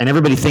off. And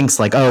everybody thinks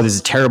like, oh, this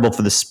is terrible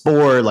for the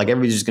sport. Like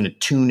everybody's just going to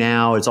tune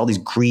out. It's all these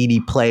greedy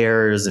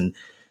players.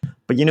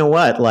 But you know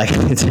what? Like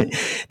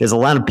there's a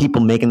lot of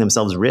people making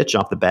themselves rich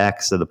off the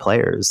backs of the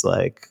players,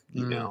 like,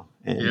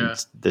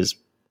 there's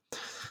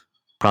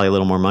probably a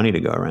little more money to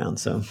go around.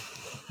 So.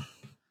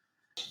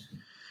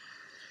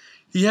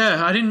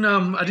 Yeah, I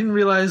didn't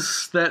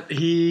realize that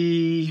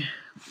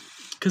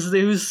because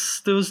there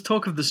was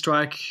talk of the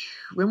strike.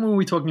 When were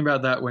we talking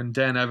about that? When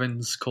Dan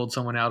Evans called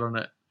someone out on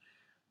it?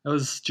 That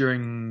was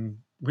during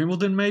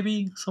Wimbledon,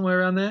 maybe somewhere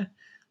around there.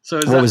 So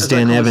what was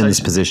Dan Evans'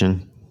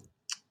 position?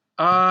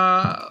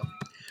 Well,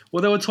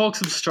 there were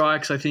talks of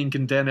strikes, I think,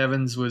 and Dan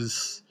Evans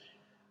was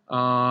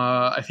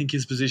I think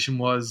his position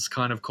was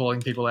kind of calling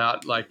people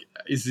out, like,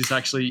 is this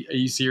actually, are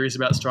you serious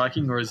about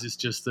striking, or is this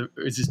just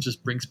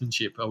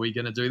brinksmanship? Are we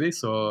going to do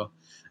this, or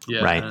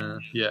Right.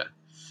 yeah.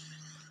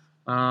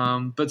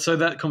 But so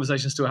that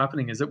conversation is still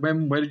happening. Is it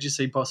where did you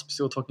see Poss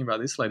still talking about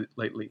this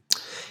lately?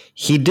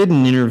 He did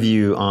an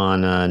interview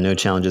on No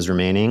Challenges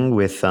Remaining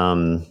with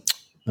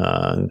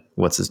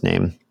what's his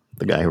name,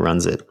 the guy who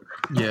runs it.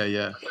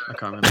 Yeah, I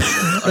can't remember.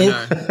 I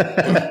know.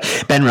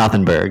 Ben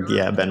Rothenberg.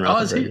 Yeah, Ben Rothenberg.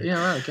 Oh, is he?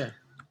 Yeah, right. Okay.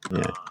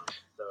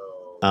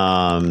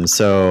 Yeah.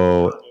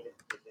 So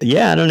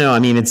yeah, I don't know. I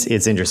mean, it's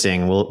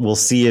interesting. We'll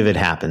see if it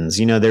happens.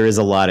 You know, there is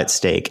a lot at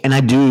stake, and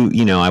I do.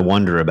 You know, I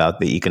wonder about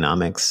the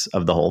economics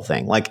of the whole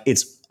thing. Like,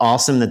 it's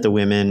awesome that the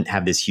women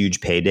have this huge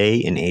payday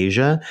in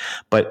Asia,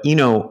 but you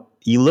know,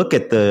 you look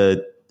at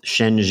the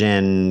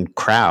Shenzhen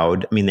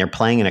crowd. I mean, they're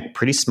playing in a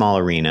pretty small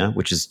arena,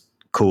 which is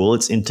cool.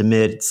 It's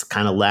intimate. It's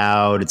kind of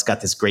loud. It's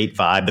got this great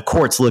vibe. The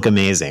courts look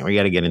amazing. We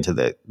got to get into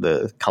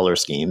the color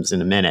schemes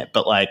in a minute.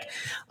 But like,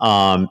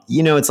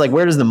 you know, it's like,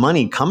 where does the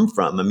money come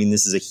from? I mean,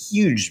 this is a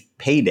huge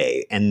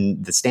payday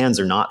and the stands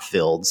are not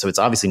filled. So it's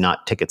obviously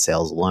not ticket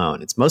sales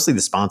alone. It's mostly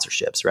the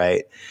sponsorships,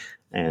 right?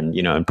 And,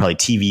 you know, and probably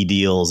TV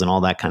deals and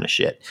all that kind of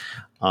shit.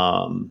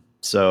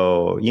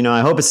 So, you know,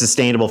 I hope it's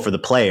sustainable for the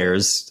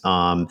players,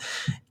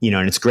 you know,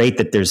 and it's great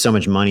that there's so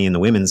much money in the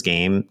women's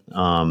game,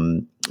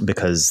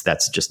 because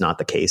that's just not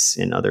the case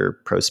in other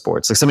pro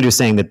sports. Like somebody was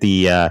saying that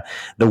the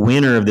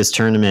winner of this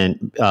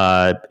tournament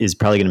is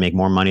probably going to make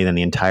more money than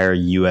the entire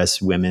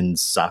U.S. women's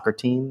soccer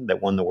team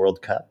that won the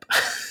World Cup,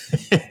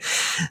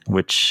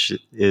 which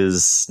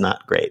is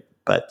not great.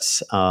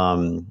 But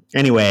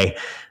anyway,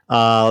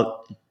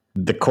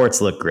 the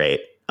courts look great.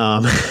 I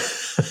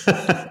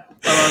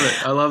love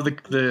it. I love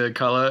the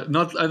color.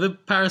 Not the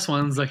Paris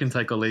ones I can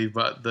take or leave,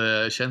 but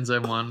the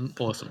Shenzhen one,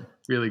 awesome,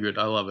 really good.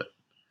 I love it.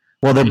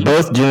 Well, they're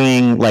both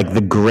doing like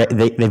the gray.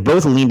 They've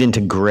both leaned into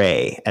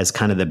gray as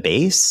kind of the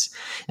base,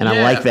 and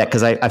I like that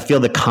because I feel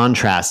the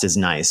contrast is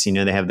nice. You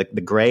know, they have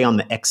the gray on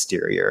the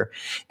exterior,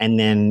 and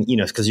then you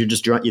know because you're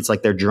just drawing. It's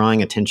like they're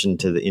drawing attention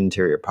to the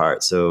interior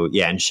part. So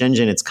yeah, in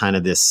Shenzhen, it's kind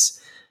of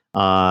this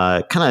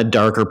kind of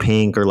darker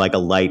pink or like a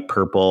light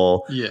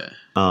purple. Yeah.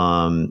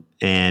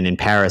 And in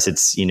Paris,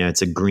 it's, you know,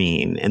 it's a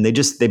green, and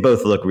they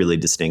both look really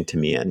distinct to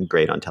me and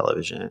great on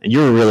television. And you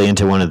were really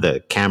into one of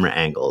the camera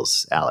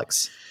angles,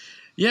 Alex.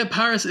 Yeah,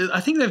 Paris,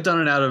 I think they've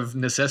done it out of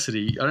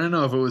necessity. I don't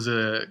know if it was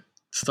a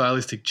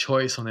stylistic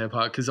choice on their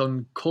part, because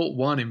on Court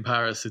 1 in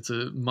Paris, it's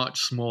a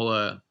much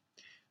smaller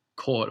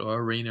court or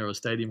arena or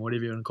stadium,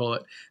 whatever you want to call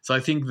it. So I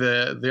think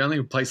the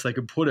only place they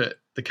could put it,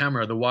 the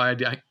camera, the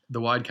wide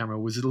camera,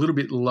 was a little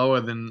bit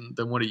lower than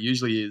what it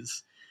usually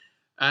is.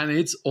 And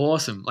it's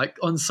awesome. Like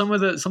on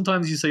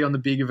sometimes you see on the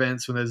big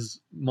events when there's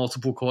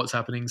multiple courts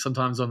happening,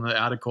 sometimes on the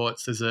outer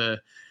courts, there's a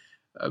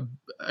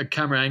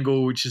camera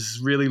angle which is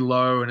really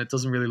low and it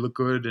doesn't really look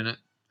good and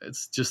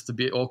it's just a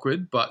bit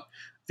awkward. But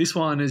this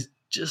one is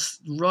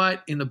just right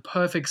in the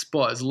perfect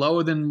spot. It's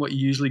lower than what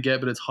you usually get,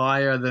 but it's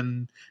higher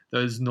than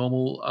those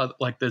normal,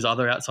 like there's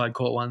other outside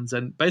court ones.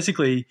 And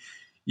basically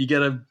you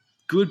get a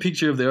good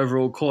picture of the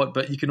overall court,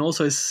 but you can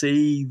also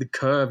see the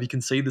curve. You can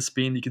see the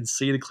spin. You can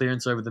see the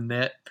clearance over the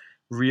net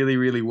really,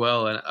 really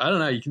well. And I don't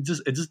know,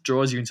 it just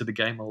draws you into the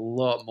game a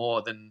lot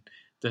more than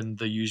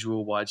the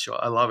usual wide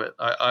shot. I love it.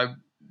 I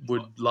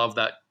would love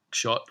that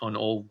shot on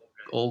all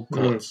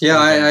courts. Yeah,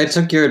 I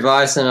took your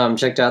advice and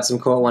checked out some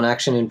Court 1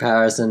 action in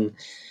Paris, and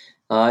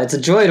it's a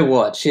joy to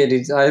watch.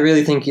 I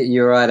really think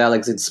you're right,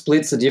 Alex. It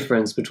splits the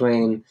difference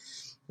between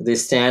the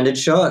standard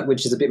shot,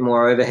 which is a bit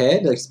more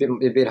overhead, like it's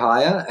a bit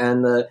higher,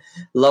 and the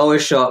lower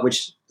shot,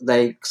 which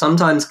they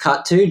sometimes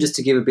cut to just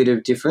to give a bit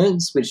of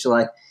difference, which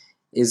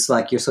is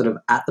like you're sort of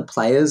at the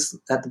players,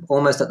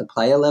 almost at the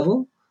player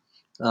level,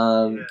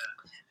 and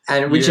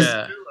which is.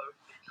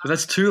 But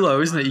that's too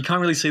low, isn't it? You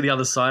can't really see the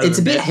other side. It's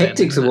a bit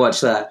hectic to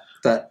watch that,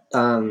 but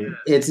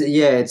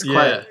it's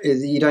quite.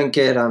 You don't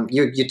get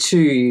you're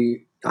too,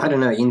 I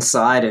don't know,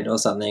 inside it or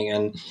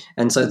something,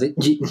 and so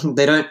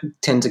they don't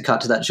tend to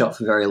cut to that shot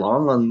for very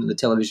long on the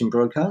television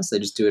broadcast. They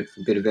just do it for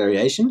a bit of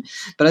variation.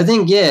 But I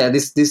think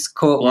this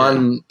Court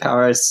 1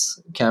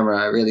 Paris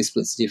camera really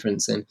splits the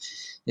difference, and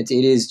it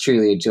is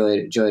truly a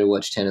joy to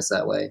watch tennis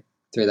that way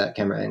through that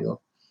camera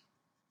angle.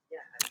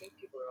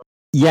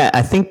 Yeah,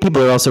 I think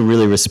people are also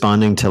really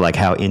responding to like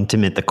how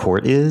intimate the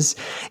court is,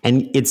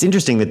 and it's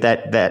interesting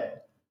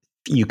that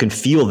you can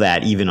feel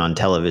that even on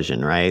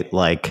television, right?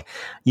 Like,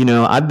 you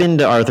know, I've been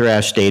to Arthur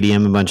Ashe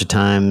Stadium a bunch of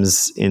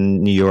times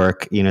in New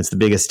York. You know, it's the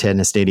biggest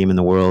tennis stadium in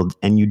the world,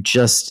 and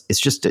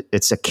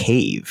it's a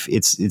cave.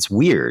 It's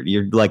weird.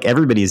 You're like,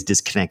 everybody is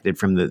disconnected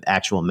from the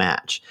actual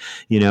match,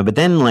 you know. But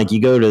then like you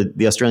go to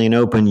the Australian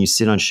Open, you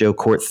sit on show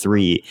court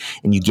 3,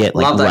 and you get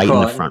like right in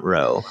the front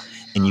row.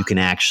 And you can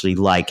actually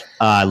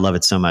I love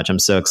it so much. I'm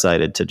so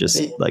excited to just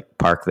like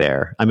park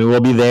there. I mean, we'll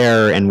be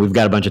there, and we've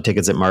got a bunch of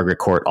tickets at Margaret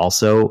Court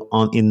also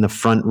in the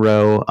front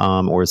row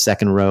or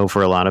second row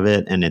for a lot of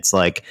it. And it's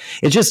like, like,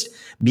 it's just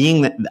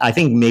being that, I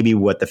think maybe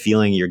what the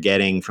feeling you're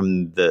getting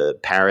from the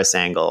Paris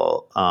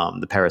angle,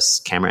 the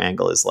Paris camera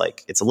angle, is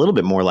like, it's a little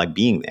bit more like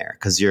being there,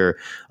 because you're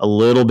a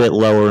little bit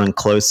lower and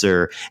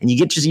closer, and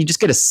you just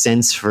get a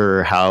sense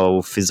for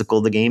how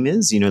physical the game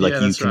is. You know, like,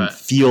 you can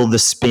feel the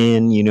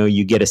spin. You know,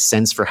 you get a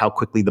sense for how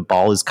quickly the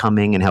ball is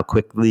coming and how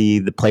quickly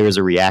the players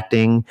are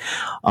reacting.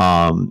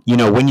 You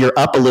know, when you're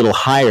up a little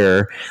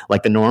higher,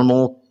 like the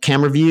normal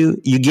camera view,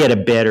 you get a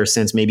better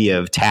sense maybe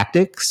of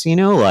tactics, you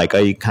know, like,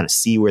 you kind of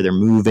see where they're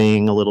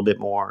moving a little bit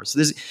more. So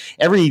there's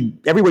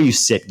everywhere you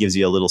sit gives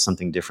you a little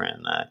something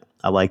different.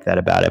 I like that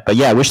about it. But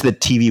yeah, I wish the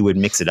TV would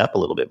mix it up a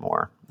little bit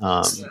more.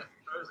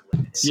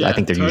 So I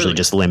think they're usually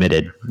just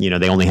limited. You know,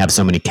 they only have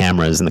so many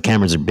cameras, and the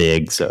cameras are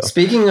big. So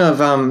speaking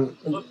of, I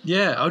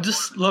would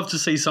just love to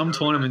see some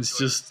tournaments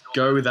just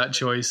go with that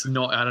choice,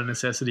 not out of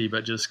necessity,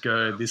 but just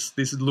go,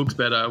 this looks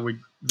better.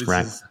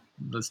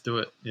 Let's do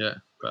it. Yeah,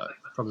 but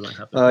probably won't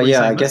happen. Oh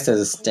yeah, I guess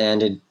there's a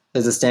standard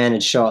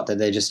shot that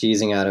they're just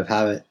using out of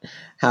habit.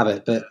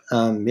 But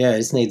it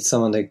just needs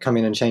someone to come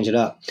in and change it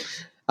up.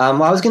 I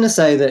was going to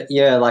say that,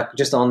 like,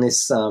 just on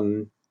this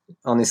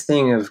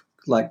thing of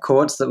like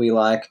courts that we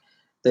like,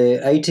 the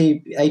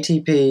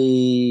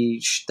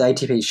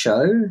ATP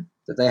show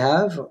that they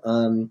have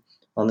on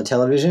the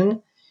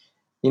television,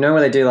 you know,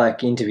 where they do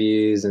like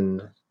interviews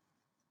and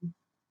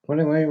what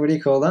do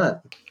you call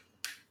that?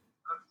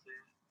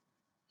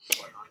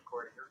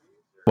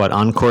 What,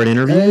 on-court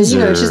interviews?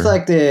 It's just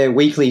like their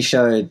weekly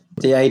show.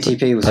 The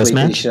ATP was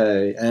weekly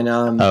show, and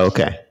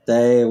okay.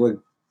 They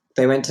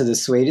went to the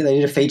Swedish. They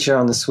did a feature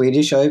on the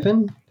Swedish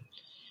Open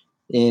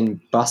in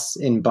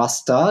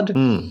Bastad.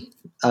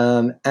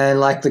 And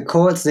like the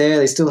courts there,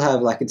 they still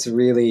have, like, it's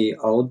really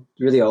old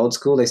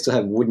school. They still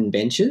have wooden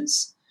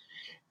benches.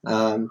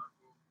 And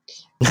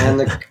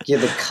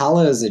the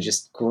colors are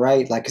just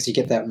great. Like, cause you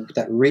get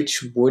that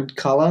rich wood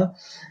color.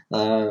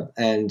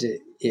 And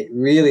it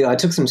really, I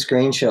took some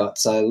screenshots.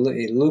 So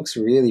it looks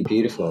really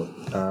beautiful.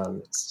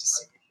 It's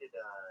just,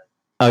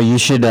 oh, you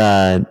should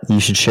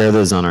share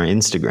those on our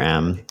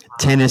Instagram.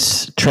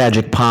 Tennis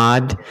Tragic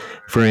Pod,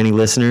 for any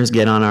listeners,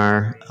 get on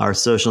our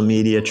social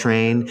media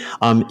train.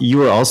 You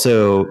were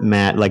also,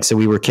 Matt, like, so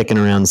we were kicking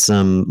around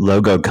some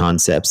logo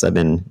concepts. I've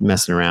been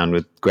messing around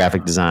with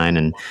graphic design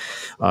and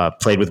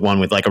played with one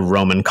with like a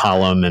Roman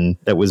column and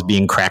that was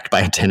being cracked by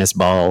a tennis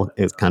ball.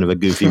 It's kind of a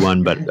goofy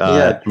one, but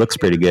it looks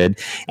pretty good.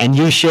 And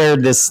you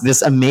shared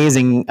this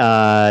amazing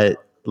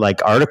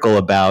like article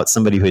about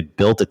somebody who had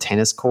built a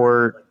tennis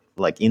court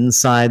like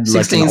inside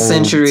 16th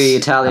century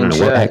Italian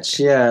church.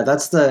 Yeah,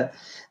 that's the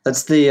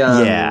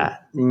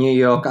New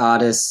York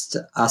artist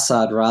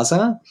Assad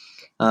Raza,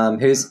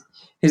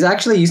 who's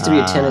actually used to be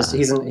a tennis.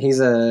 He's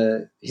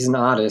an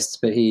artist,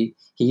 but he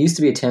used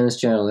to be a tennis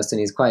journalist, and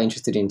he's quite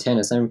interested in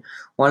tennis. And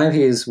one of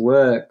his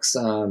works,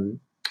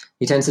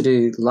 he tends to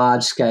do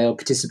large scale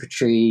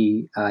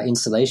participatory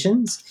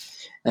installations.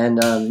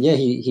 And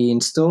he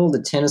installed a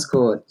tennis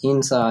court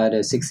inside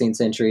a 16th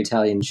century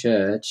Italian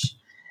church,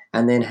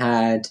 and then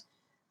had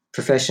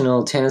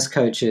professional tennis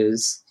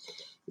coaches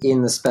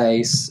in the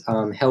space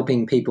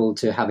helping people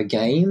to have a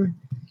game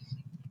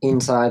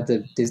inside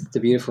the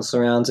beautiful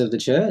surrounds of the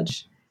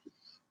church.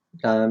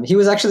 He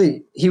was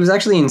actually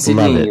in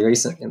Sydney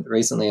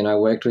recently, and I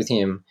worked with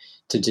him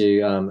to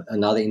do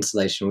another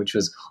installation, which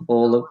was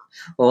all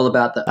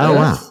about the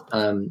earth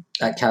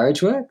at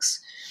Carriageworks.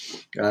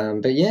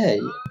 But yeah.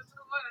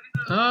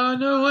 Oh,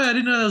 no way. I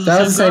didn't know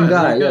that was the same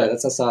guy. Yeah,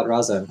 that's Assad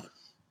Raza.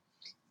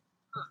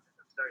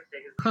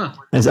 Huh.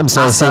 I'm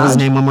sorry, say his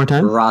name one more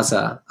time.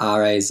 Raza,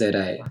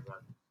 R-A-Z-A.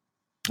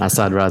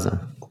 Assad Raza.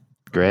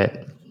 Great.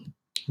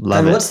 Love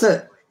and it. What's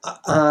the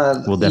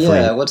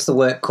what's the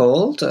work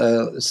called?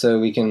 So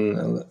we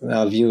can,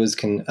 our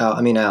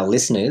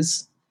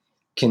listeners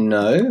can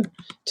know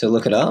to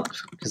look it up,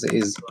 because it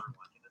is.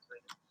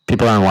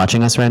 People aren't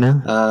watching us right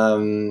now.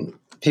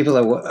 People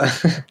are.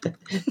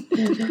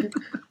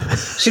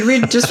 Should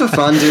we, just for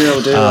fun,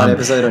 do an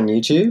episode on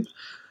YouTube?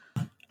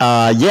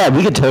 Yeah,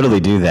 we could totally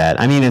do that.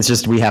 I mean, it's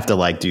just, we have to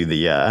like do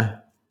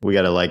we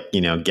got to like,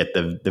 get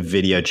the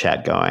video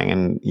chat going,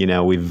 and,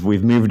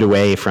 we've moved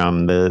away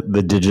from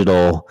the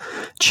digital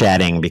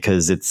chatting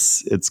because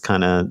it's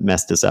kind of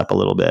messed us up a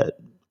little bit.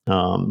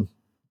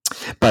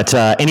 But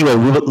anyway,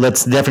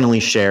 let's definitely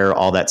share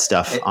all that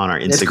stuff on our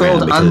Instagram. It's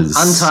called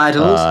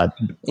Untitled,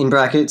 in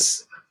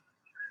brackets.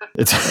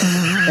 It's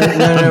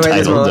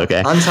Untitled,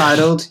 okay.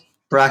 Untitled,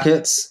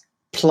 brackets,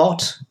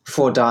 plot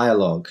for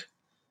dialogue.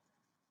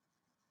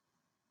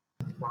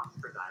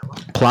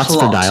 Plots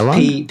for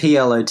dialogue?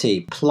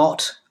 P-L-O-T.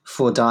 Plot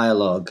for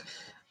dialogue.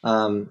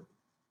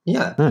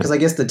 Because I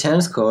guess the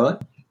tennis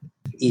court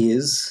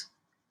it's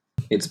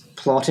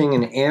plotting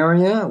an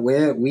area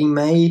where we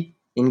may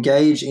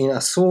engage in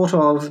a sort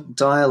of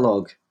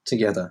dialogue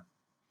together.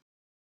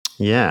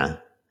 Yeah.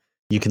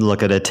 You can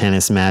look at a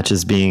tennis match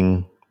as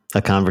being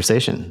a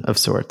conversation of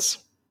sorts.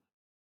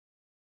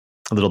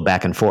 A little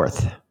back and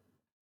forth.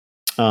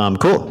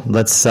 Cool.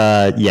 Let's,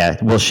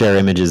 we'll share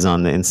images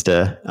on the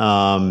Insta.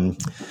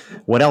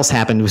 What else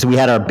happened was we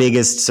had our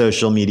biggest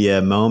social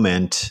media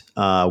moment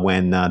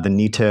when the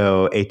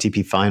Nito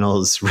ATP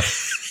Finals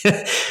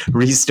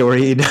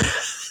restoried.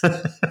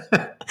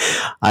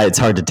 It's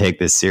hard to take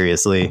this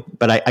seriously,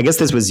 but I guess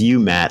this was you,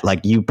 Matt.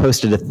 Like, you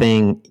posted a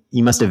thing.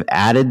 You must have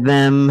added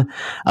them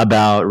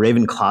about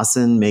Raven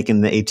Klaasen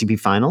making the ATP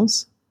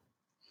Finals.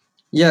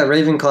 Yeah,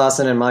 Raven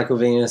Klaasen and Michael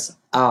Venus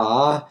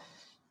are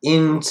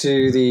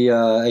into the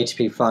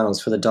ATP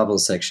Finals for the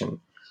doubles section.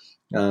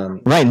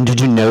 Right. And did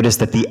you notice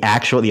that the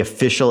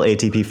official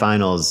ATP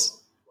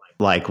Finals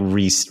like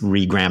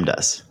regrammed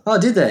us? Oh,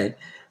 did they?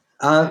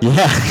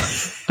 Yeah.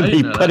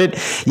 He put it.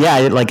 Yeah.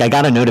 I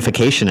got a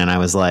notification and I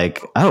was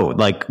like, oh,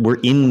 like we're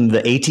in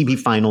the ATP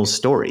Finals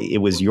story. It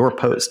was your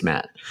post,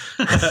 Matt.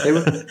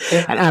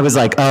 And I was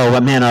like, oh,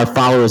 man, our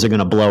followers are going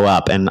to blow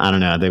up. And I don't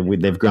know.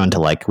 They've grown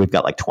to we've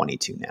got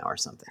 22 now or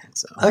something.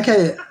 So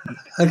Okay,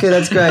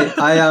 that's great.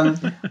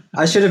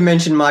 I should have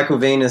mentioned Michael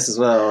Venus as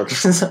well,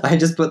 because I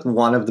just put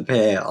one of the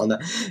pair on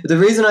that. The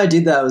reason I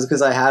did that was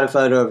because I had a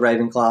photo of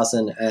Raven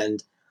Klaasen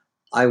and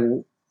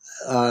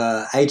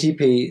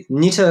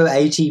Nito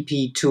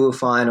ATP Tour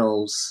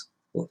Finals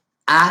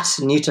at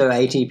Nito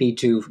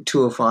ATP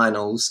Tour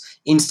Finals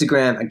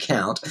Instagram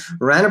account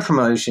ran a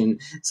promotion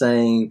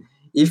saying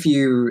if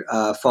you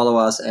follow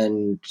us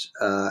and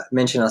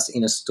mention us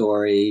in a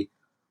story,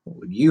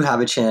 you have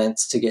a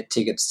chance to get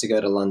tickets to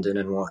go to London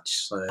and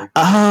watch. So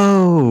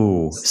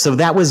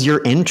that was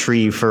your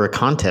entry for a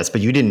contest,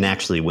 but you didn't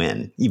actually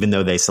win, even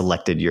though they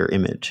selected your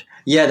image.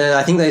 Yeah,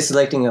 I think they're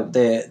selecting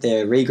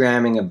they're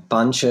regramming a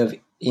bunch of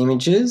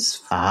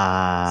images.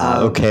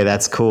 Okay,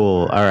 that's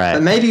cool. All right.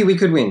 But maybe we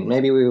could win.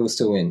 Maybe we will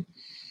still win.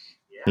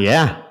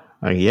 Yeah.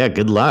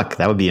 Good luck.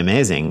 That would be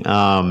amazing.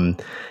 But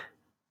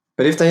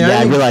if they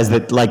I realized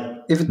that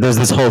there's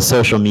this whole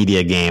social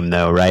media game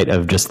though, right?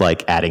 Of just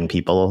adding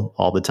people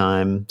all the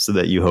time so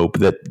that you hope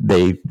that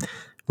they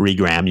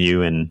regram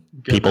you and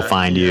people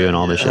find you and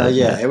all this shit.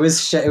 It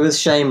was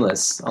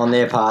shameless on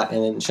their part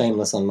and then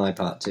shameless on my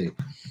part too.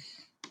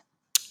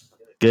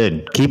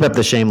 Good. Keep up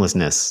the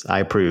shamelessness. I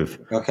approve.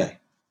 Okay.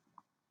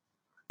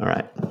 All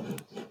right.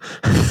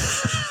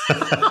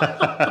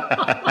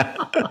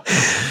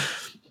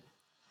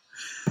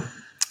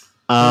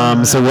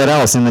 So what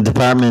else in the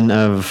department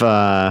of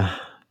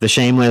the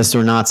shameless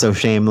or not so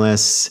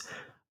shameless?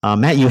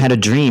 Matt, you had a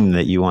dream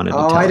that you wanted to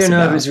tell us about. I don't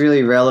know if it's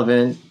really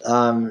relevant.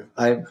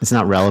 It's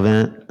not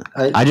relevant.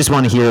 I just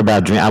want to hear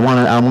about dream. I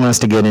want us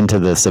to get into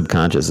the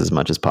subconscious as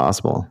much as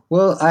possible.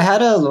 Well, I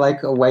had a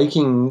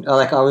waking,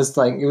 I was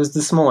it was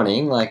this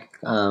morning,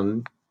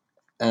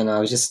 and I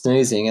was just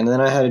snoozing, and then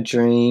I had a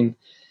dream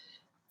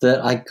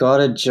that I got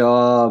a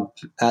job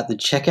at the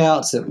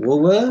checkouts at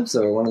Woolworths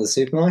or one of the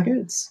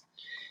supermarkets,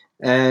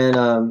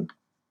 and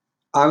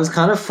I was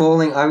kind of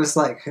falling. I was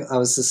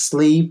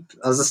asleep.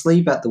 I was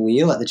asleep at the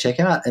wheel at the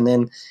checkout, and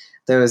then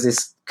there was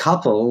this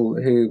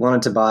couple who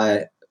wanted to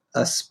buy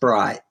a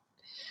Sprite,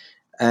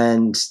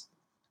 and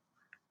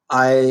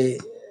they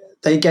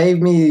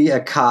gave me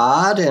a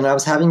card, and I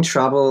was having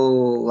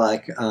trouble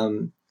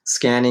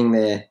scanning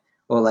their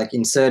or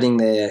inserting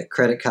their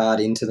credit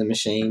card into the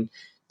machine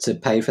to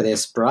pay for their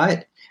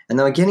Sprite. And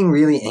they were getting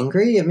really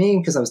angry at me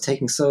because I was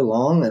taking so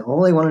long, and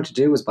all they wanted to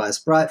do was buy a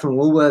Sprite from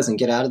Woolworths and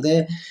get out of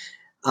there.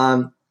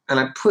 And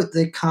I put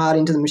the card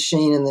into the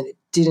machine, and then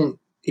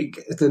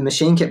the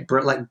machine kept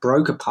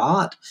broke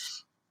apart.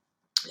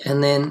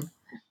 And then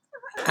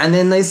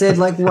they said,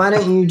 why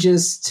don't you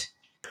just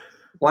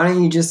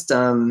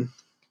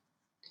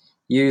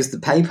use the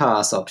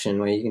PayPass option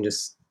where you can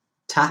just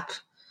tap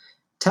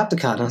the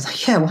card. And I was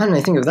like, yeah, why didn't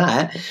I think of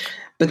that?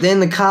 But then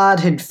the card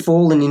had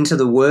fallen into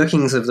the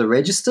workings of the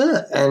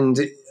register, and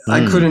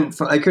I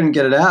couldn't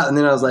get it out. And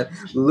then I was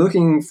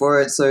looking for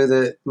it so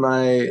that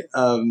my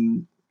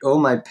all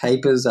my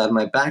papers out of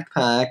my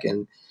backpack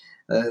and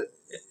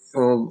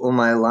all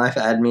my life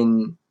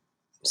admin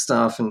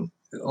stuff and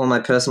all my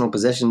personal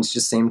possessions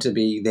just seemed to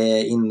be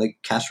there in the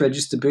cash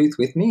register booth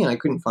with me, and I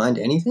couldn't find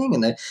anything.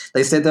 And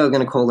they said they were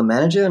going to call the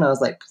manager, and I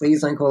was like,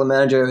 please don't call the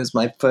manager. It was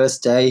my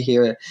first day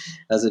here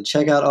as a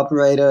checkout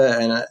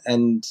operator,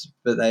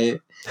 but they.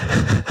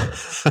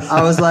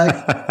 I was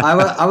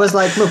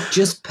like, look,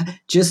 just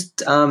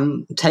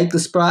take the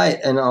Sprite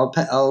and I'll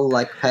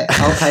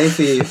pay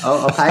for you.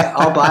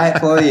 I'll buy it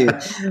for you.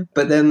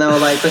 But then they were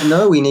like, but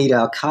no, we need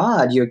our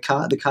card.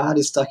 The card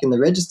is stuck in the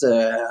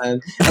register.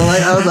 And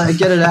I was like,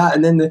 get it out.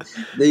 And then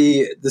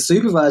the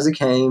supervisor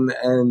came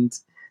and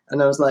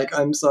I was like,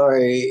 I'm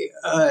sorry.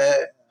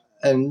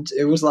 And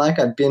it was like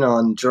I'd been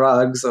on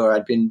drugs or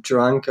I'd been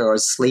drunk or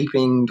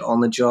sleeping on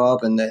the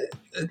job,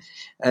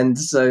 and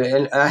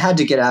so I had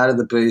to get out of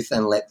the booth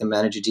and let the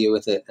manager deal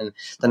with it. And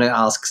then I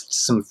asked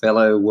some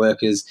fellow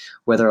workers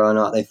whether or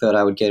not they thought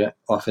I would get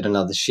offered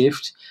another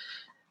shift,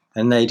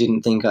 and they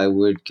didn't think I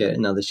would get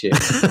another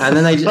shift. And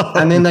then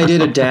they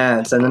did a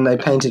dance, and then they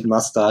painted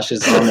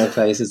mustaches on their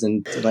faces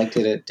and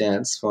did a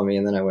dance for me,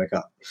 and then I woke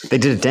up. They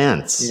did a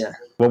dance. Yeah.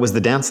 What was the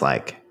dance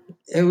like?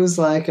 It was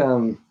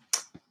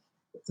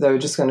they were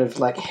just kind of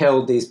like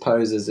held these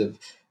poses of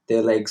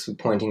their legs were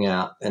pointing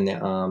out and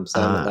their arms.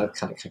 They were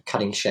kind of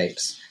cutting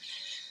shapes.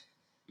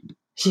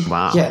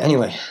 Wow. Yeah,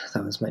 anyway,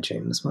 that was my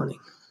dream this morning.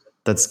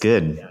 That's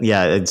good.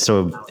 Yeah.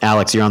 So,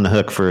 Alex, you're on the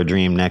hook for a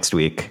dream next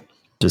week.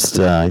 Just,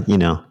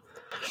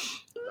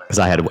 because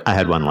I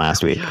had one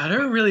last week. Yeah, I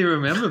don't really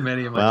remember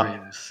many of my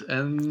dreams,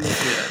 and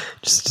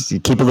just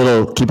keep a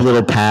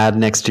little pad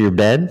next to your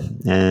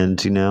bed,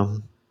 and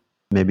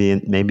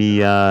maybe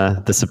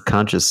the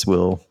subconscious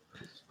will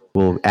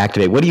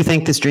activate. What do you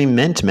think this dream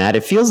meant, Matt?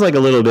 It feels like a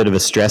little bit of a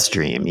stress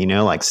dream.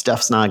 Like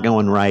stuff's not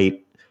going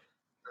right,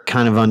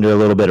 kind of under a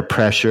little bit of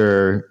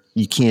pressure.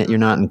 You're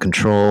not in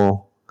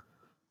control.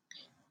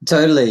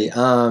 Totally.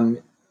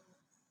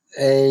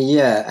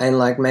 Yeah, and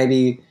like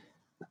maybe.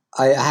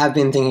 I have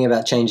been thinking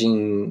about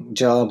changing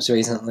jobs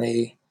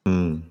recently.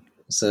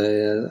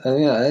 So,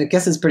 yeah, I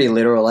guess it's pretty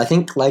literal. I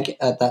think like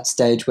at that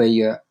stage where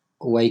you're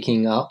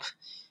waking up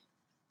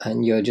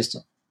and you're just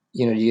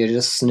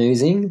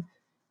snoozing,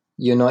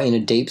 you're not in a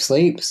deep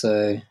sleep.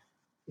 So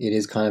it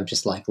is kind of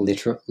just like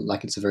literal,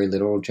 like it's a very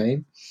literal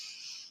dream.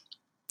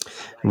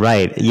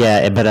 Right.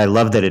 Yeah. But I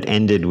love that it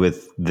ended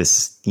with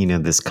this,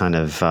 this kind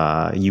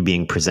of you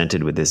being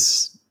presented with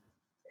this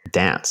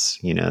dance,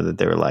 that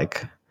they were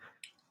like,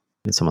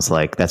 it's almost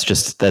like that's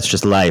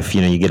just life.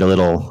 You get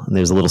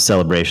there's a little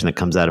celebration that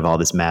comes out of all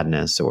this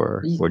madness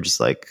or just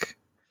like.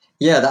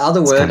 Yeah. The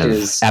other workers. Kind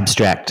of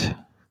abstract.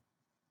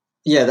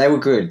 Yeah, they were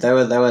good. They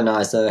were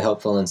nice. They were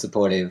helpful and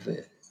supportive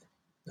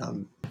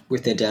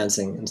with their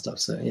dancing and stuff.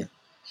 So, yeah.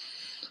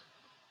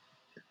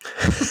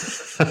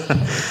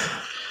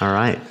 All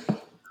right.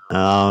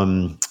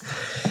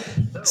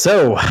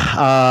 So,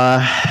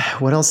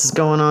 what else is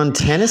going on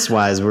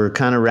tennis-wise? We're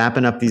kind of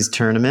wrapping up these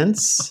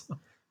tournaments.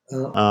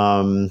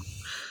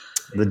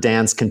 The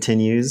dance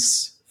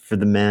continues for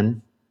the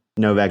men.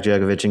 Novak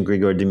Djokovic and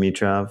Grigor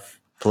Dimitrov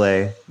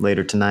play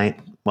later tonight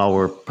while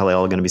we're probably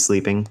all going to be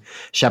sleeping.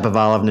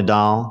 Shapovalov,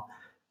 Nadal.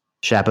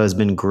 Shapo's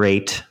been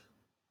great.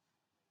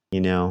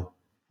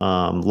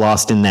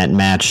 Lost in that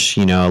match,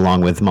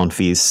 along with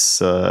Monfils,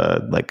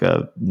 like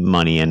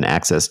money and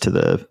access to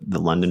the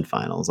London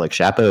finals. Like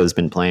Shapo has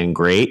been playing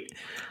great.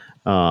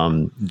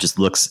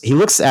 He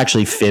looks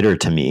actually fitter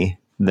to me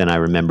than I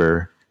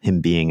remember him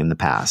being in the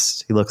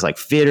past. He looks like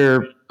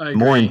fitter,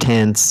 more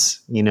intense,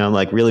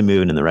 like really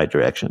moving in the right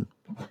direction.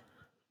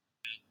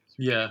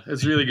 Yeah,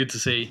 it's really good to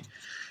see.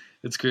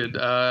 It's good.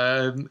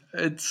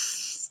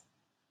 It's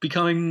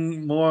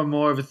becoming more and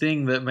more of a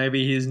thing that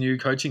maybe his new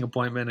coaching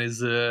appointment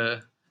is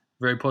a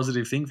very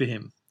positive thing for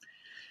him.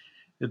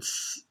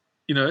 It's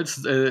when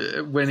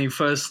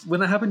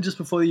it happened just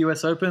before the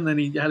US Open, then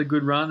he had a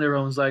good run.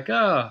 Everyone was like,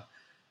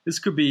 this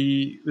could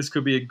be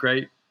a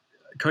great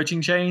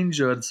coaching change,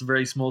 or it's a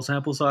very small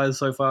sample size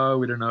so far.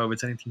 We don't know if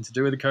it's anything to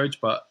do with the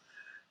coach, but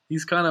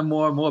he's kind of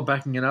more and more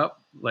backing it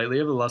up lately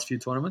over the last few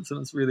tournaments,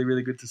 and it's really,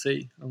 really good to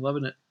see. I'm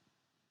loving it.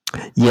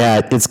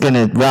 Yeah,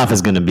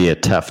 Rafa's gonna be a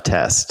tough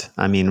test.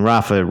 I mean,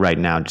 Rafa right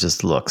now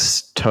just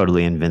looks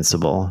totally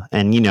invincible,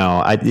 and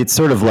it's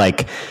sort of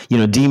like de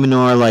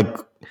Minaur, like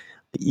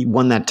he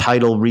won that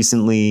title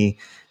recently,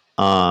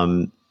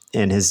 and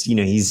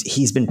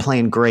he's been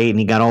playing great, and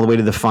he got all the way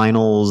to the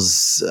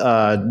finals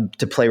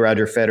to play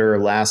Roger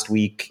Federer last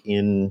week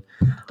in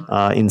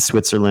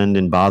Switzerland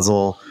in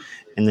Basel,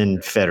 and then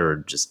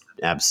Federer just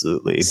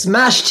absolutely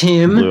smashed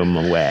him, blew him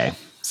away,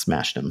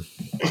 smashed him.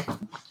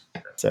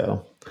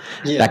 So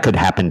that could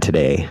happen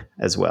today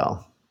as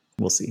well.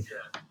 We'll see.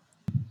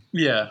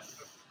 Yeah.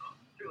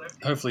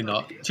 Hopefully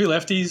not. Two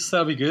lefties,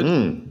 that'll be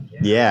good.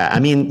 Yeah. I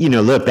mean,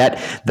 look,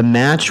 the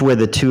match where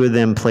the two of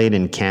them played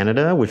in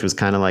Canada, which was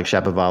kind of like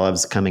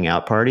Shapovalov's coming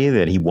out party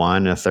that he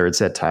won a third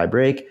set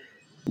tiebreak,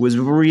 was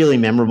really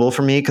memorable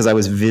for me because I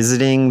was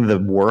visiting the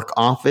work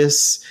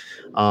office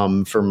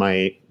for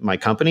my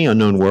company,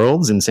 Unknown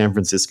Worlds, in San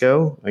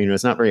Francisco.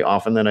 It's not very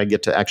often that I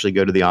get to actually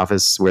go to the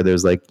office where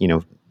there's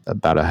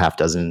about a half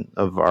dozen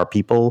of our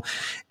people,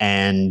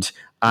 and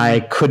I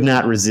could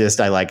not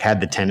resist. I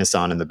had the tennis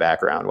on in the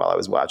background while I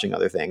was watching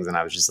other things, and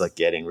I was just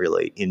getting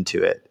really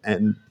into it.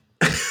 And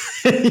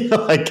it's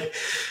like,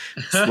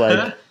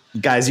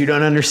 guys, you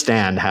don't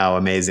understand how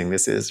amazing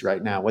this is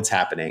right now. What's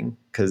happening?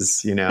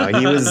 Because he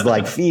was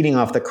feeding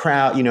off the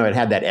crowd. It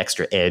had that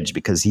extra edge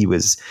because he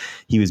was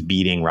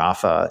beating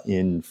Rafa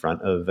in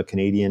front of a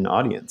Canadian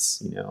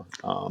audience.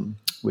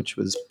 Which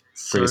was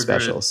pretty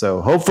special. Good. So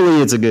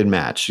hopefully it's a good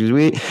match.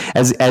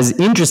 As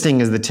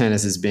interesting as the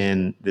tennis has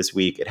been this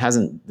week, there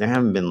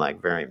haven't been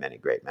very many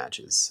great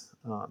matches.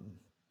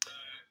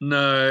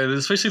 No,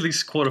 especially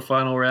this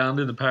quarterfinal round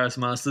in the Paris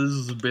Masters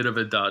was a bit of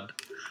a dud.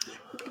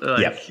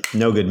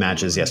 No good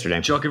matches yesterday.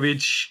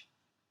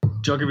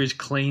 Djokovic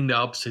cleaned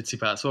up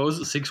Tsitsipas. What was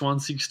it, 6-1,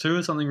 6-2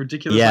 or something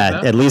ridiculous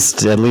like that? At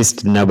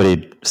least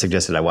nobody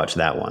suggested I watch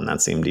that one.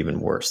 That seemed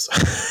even worse.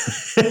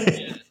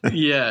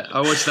 Yeah,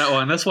 I watched that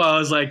one. That's why I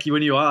was like,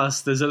 when you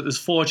asked, there's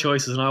 4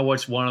 choices, and I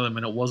watched one of them,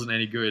 and it wasn't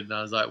any good. And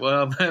I was like,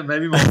 well,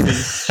 maybe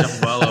Monfils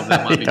Shapovalov,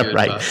 that might be Yeah, good.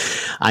 right.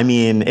 But I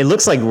mean, it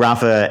looks like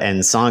Rafa and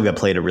Tsonga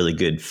played a really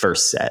good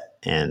first set.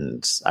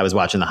 And I was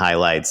watching the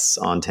highlights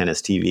on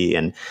Tennis TV,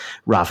 and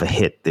Rafa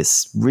hit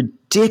this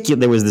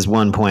ridiculous. There was this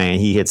one point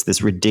he hits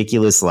this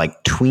ridiculous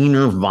like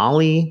tweener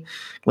volley.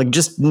 Like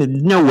just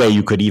no way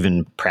you could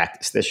even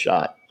practice this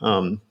shot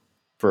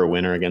for a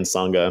winner against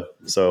Tsonga.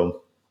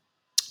 So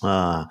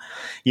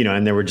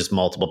and there were just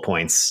multiple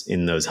points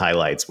in those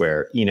highlights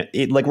where,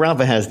 like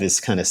Rafa has this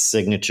kind of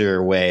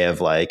signature way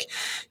of like,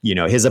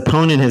 his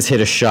opponent has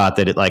hit a shot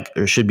that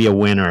it should be a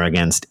winner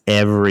against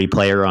every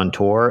player on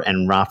tour.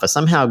 And Rafa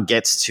somehow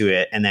gets to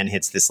it and then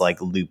hits this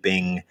like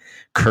looping,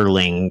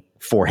 curling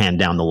forehand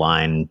down the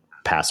line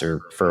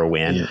passer for a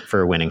win,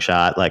 for a winning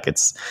shot. Like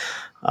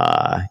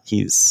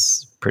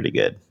he's pretty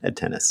good at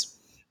tennis.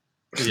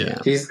 Yeah.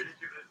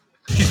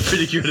 He's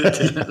pretty good at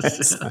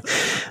tennis.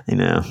 I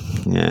know.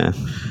 Yeah.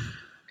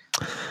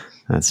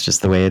 That's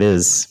just the way it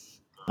is.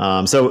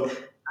 So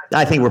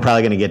I think we're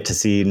probably going to get to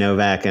see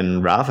Novak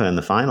and Rafa in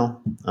the final,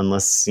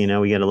 unless,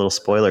 we get a little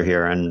spoiler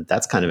here. And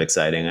that's kind of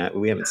exciting.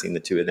 We haven't seen the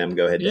two of them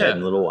go head to head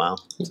in a little while.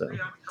 So.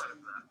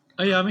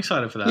 Oh, yeah, I'm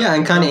excited for that. Yeah,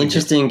 and kind of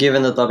interesting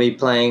given that they'll be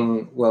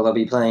playing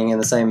in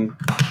the same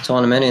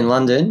tournament in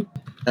London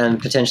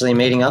and potentially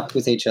meeting up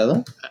with each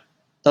other.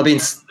 They'll be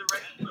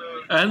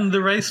And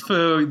the race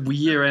for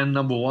year-end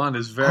number 1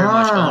 is very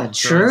much on.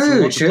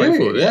 True.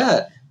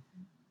 Yeah.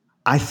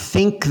 I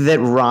think that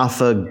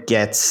Rafa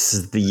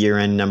gets the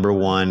year-end number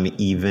 1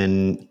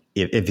 even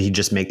if he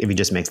just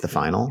makes the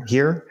final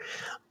here.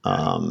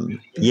 Really?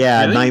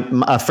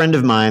 A friend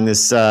of mine,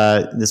 this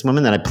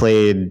woman that I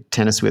played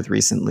tennis with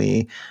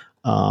recently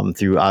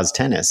through Oz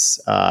Tennis,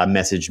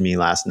 messaged me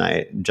last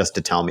night just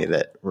to tell me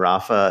that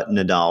Rafa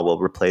Nadal will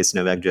replace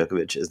Novak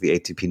Djokovic as the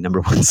ATP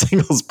number 1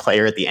 singles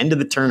player at the end of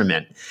the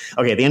tournament.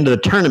 Okay, at the end of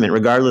the tournament,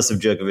 regardless of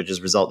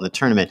Djokovic's result in the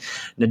tournament,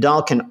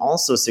 Nadal can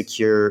also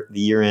secure the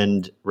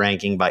year-end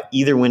ranking by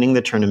either winning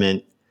the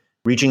tournament,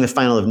 reaching the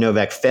final if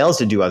Novak fails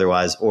to do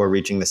otherwise, or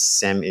reaching the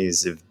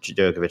semis if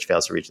Djokovic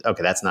fails to reach.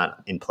 Okay, that's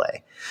not in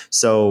play.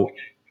 So.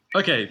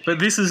 Okay, but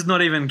this is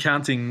not even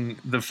counting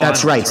the finals.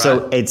 That's right.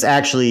 So it's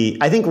actually,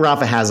 I think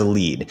Rafa has a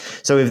lead.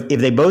 So if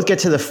they both get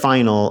to the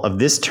final of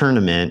this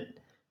tournament,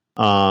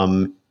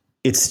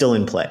 it's still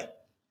in play.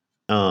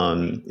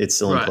 It's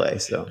still in play.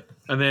 So.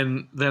 And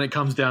then it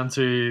comes down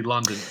to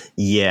London.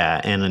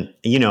 Yeah, and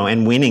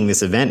and winning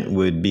this event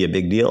would be a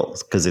big deal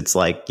because it's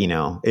like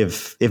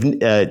if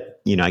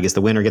I guess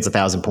the winner gets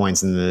 1,000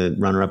 points and the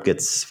runner-up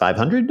gets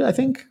 500, I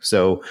think.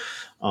 So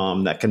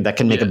that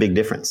can make a big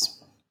difference.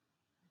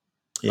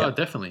 Yeah. Oh,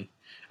 definitely.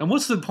 And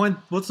what's the point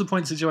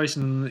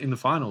situation in the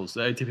finals,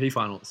 the ATP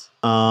finals?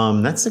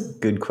 That's a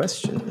good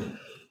question.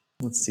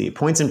 Let's see.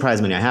 Points and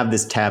prize money. I have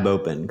this tab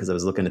open because I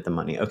was looking at the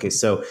money. Okay,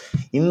 so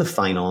in the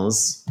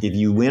finals, if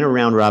you win a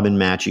round robin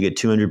match, you get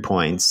 200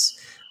 points.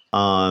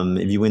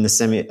 If you win the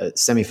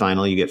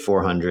semifinal, you get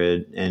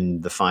 400,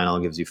 and the final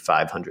gives you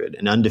 500.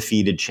 An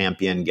undefeated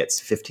champion gets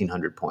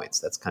 1,500 points.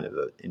 That's kind of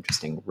an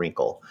interesting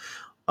wrinkle.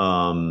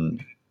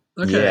 Okay.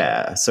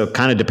 Yeah, so it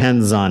kind of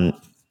depends on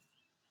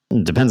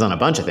a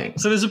bunch of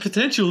things. So there's a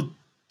potential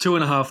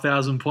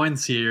 2,500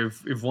 points here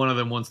if one of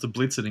them wants to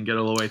blitz it and get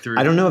all the way through.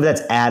 I don't know if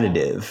that's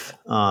additive.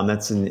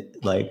 That's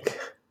like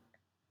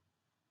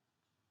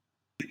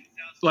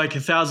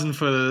 1,000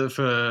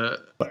 for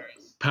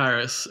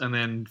Paris and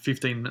then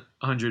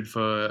 1,500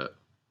 for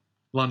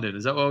London.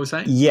 Is that what I was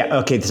saying? Yeah.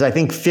 Okay. So I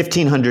think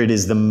 1,500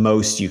 is the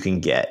most you can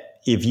get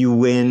if you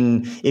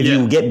win. If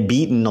you get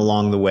beaten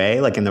along the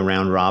way, like in the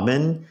round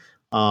robin,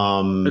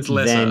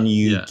 then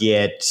you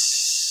get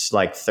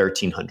like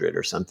 1,300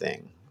 or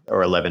something, or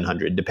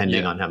 1,100,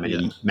 depending on how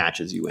many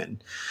matches you win.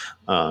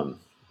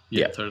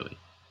 Yeah, totally.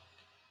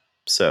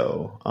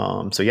 So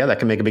that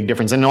can make a big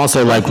difference. And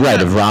also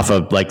if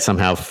Rafa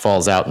somehow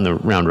falls out in the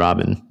round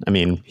robin, I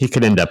mean, he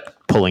could end up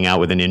pulling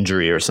out with an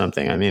injury or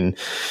something. I mean,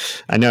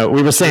 I know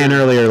we were saying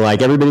earlier,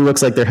 everybody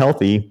looks like they're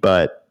healthy,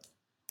 but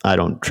I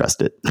don't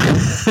trust it.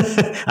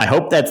 I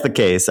hope that's the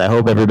case. I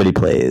hope everybody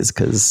plays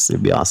because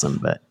it'd be awesome,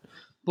 but.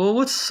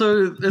 Well,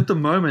 so at the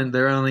moment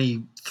they're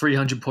only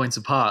 300 points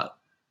apart.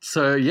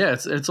 So yeah,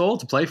 it's all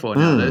to play for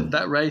now.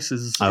 That race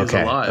is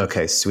alive.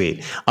 Okay,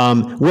 sweet.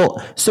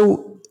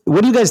 So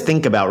what do you guys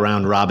think about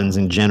round robins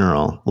in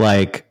general?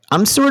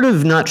 I'm sort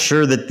of not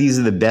sure that these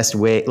are the best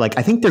way.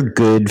 I think they're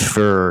good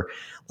for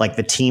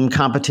the team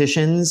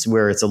competitions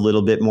where it's a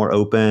little bit more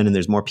open and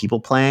there's more people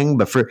playing.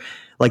 But for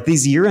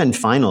these year-end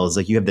finals,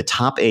 you have the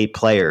top 8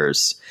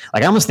 players.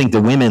 I almost think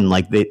the women,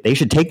 they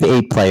should take the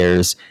 8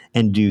 players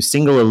and do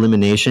single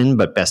elimination,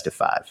 but best of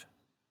 5.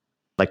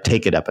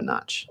 Take it up a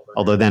notch.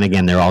 Although then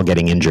again, they're all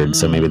getting injured,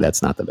 so maybe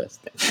that's not the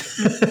best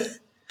thing.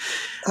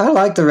 I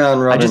like the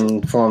round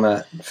robin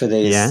format for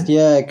these.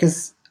 Yeah,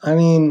 because I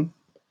mean,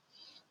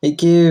 it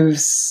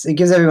gives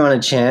everyone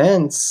a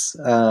chance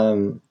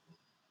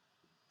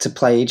to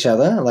play each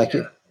other.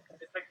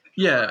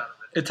 Yeah,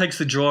 it takes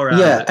the draw out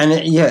Yeah, of it. and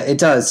it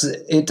does.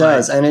 It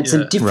does, and it's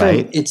a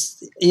different. Right.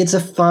 It's a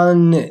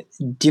fun,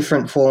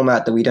 different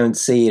format that we don't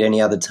see at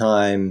any other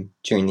time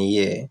during the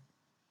year.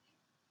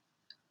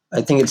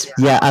 I think it's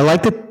Yeah, I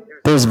like that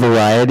there's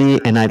variety,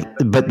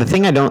 but the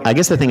thing I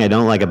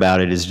don't like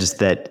about it is just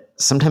that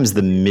sometimes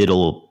the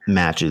middle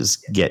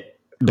matches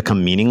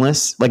become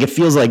meaningless. Like it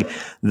feels like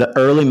the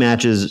early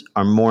matches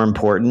are more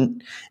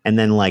important, and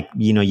then like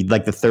you'd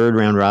like the third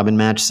round robin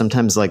match.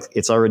 Sometimes like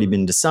it's already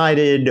been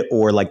decided,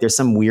 or like there's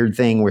some weird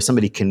thing where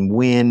somebody can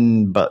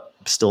win but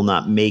still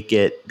not make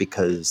it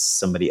because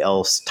somebody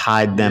else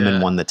tied them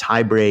and won the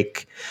tie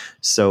break.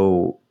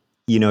 So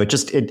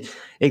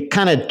it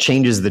kind of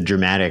changes the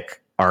dramatic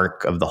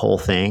arc of the whole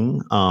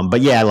thing.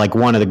 But yeah, like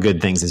one of the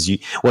good things is you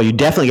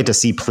definitely get to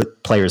see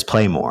players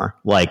play more.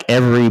 Like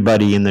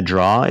everybody in the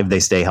draw, if they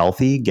stay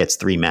healthy, gets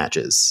 3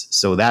 matches.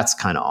 So that's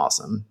kind of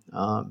awesome.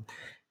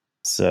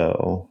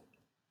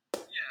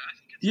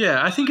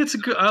 Yeah, I think it's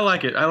I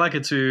like it. I like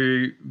it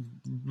too.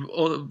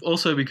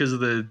 Also because of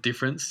the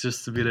difference,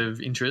 just a bit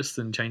of interest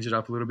and change it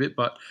up a little bit.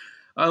 But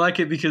I like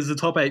it because the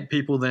top 8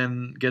 people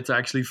then get to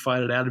actually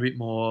fight it out a bit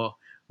more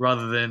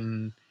rather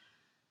than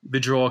the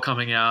draw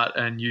coming out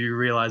and you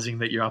realizing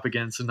that you're up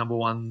against the number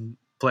 1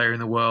 player in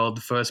the world,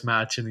 the first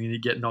match, and then you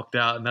get knocked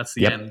out and that's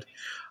the end.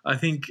 I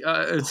think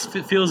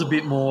it feels a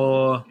bit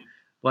more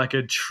like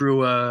a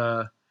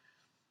truer,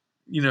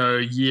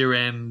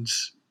 year-end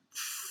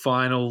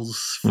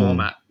finals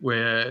format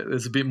where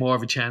there's a bit more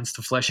of a chance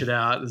to flesh it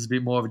out. There's a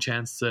bit more of a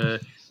chance to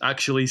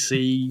actually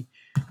see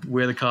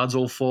where the cards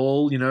all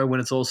fall,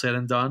 when it's all said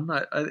and done.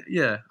 I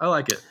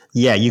like it.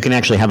 Yeah, you can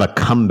actually have a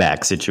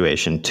comeback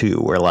situation too,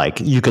 where like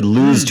you could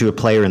lose to a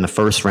player in the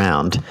first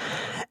round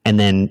and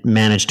then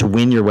manage to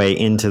win your way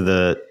into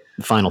the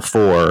final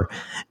 4,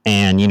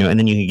 and and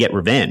then you could get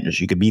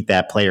revenge. You could beat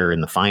that player in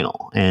the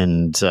final,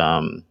 and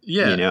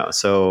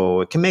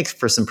so it can make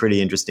for some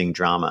pretty interesting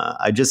drama.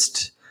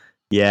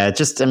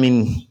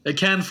 It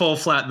can fall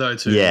flat though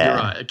too. Yeah. You're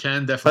right. It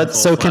can definitely But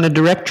fall so flat. can a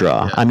direct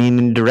draw. Yeah. I mean,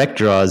 in direct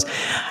draws,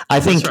 I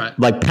think right.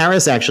 like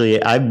Paris,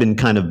 actually, I've been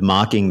kind of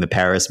mocking the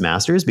Paris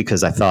Masters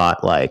because I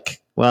thought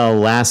like, well,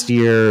 last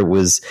year it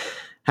was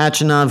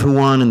Khachanov who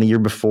won, and the year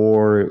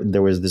before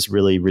there was this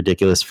really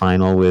ridiculous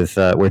final with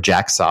where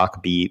Jack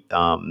Sock beat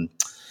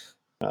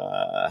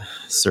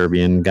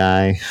Serbian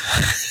guy.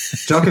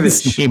 Djokovic.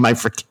 His name I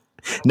forget.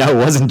 No, it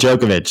wasn't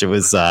Djokovic. It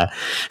was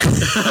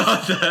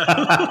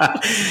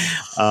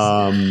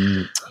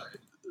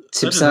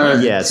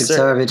Tipsarevic. Yeah,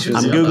 Tipsarevic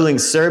was I'm Googling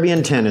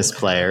Serbian tennis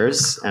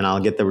players, and I'll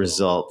get the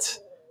result.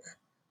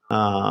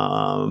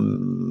 Not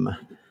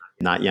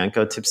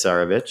Janko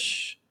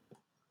Tipsarevic.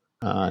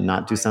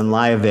 Not Dusan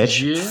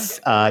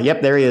Lajovic.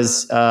 Yep, there he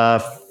is.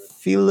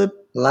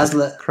 Filip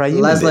Laszlo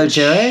Krajinovic.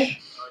 Jere?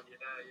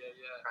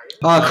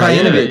 Oh,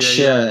 Krajinovic,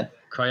 yeah.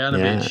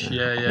 Krajinovic,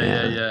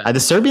 yeah. The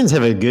Serbians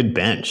have a good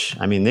bench.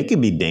 I mean, they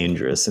could be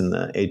dangerous in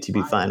the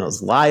ATP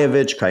finals.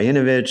 Lajovic,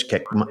 Krajinovic,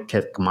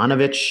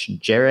 Kekmanovic,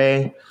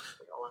 Jere.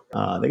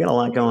 They got a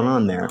lot going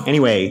on there.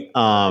 Anyway,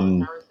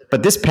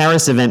 but this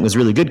Paris event was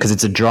really good because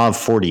it's a draw of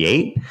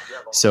 48.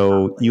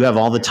 So you have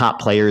all the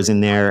top players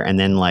in there and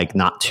then like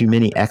not too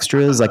many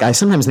extras. Like I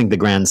sometimes think the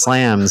Grand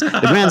Slams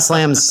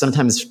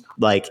sometimes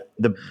like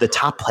the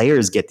top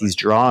players get these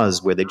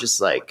draws where they just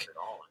like,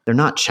 they're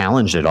not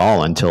challenged at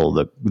all until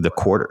the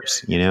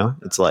quarters,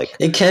 It's like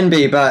it can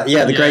be, but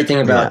the great thing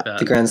about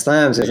the Grand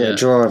Slams is a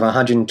draw of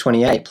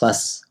 128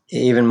 plus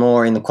even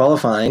more in the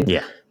qualifying.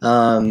 Yeah.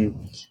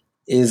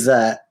 Is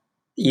that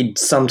you'd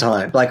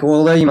sometimes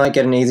although you might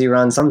get an easy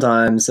run,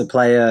 sometimes a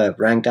player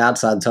ranked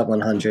outside the top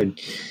 100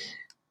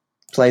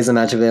 plays the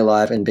match of their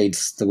life and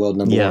beats the world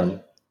number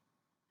 1.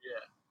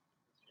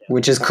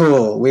 Which is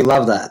cool. We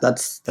love that.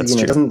 That's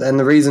true. And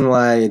the reason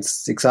why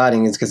it's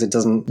exciting is because it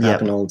doesn't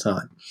happen all the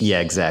time. Yeah,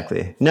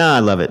 exactly. No, I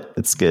love it.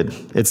 It's good.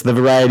 The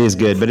variety is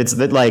good, but it's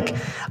that like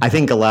I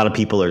think a lot of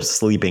people are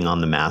sleeping on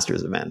the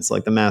Masters events.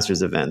 Like the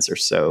Masters events are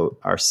so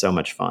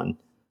much fun.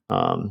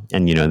 And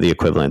the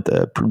equivalent,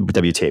 the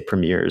WTA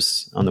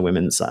premieres on the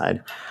women's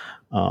side.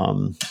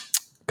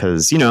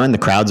 Because and the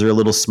crowds are a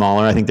little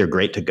smaller. I think they're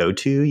great to go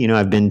to.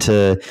 I've been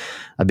to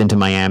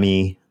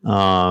Miami.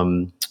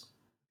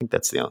 I think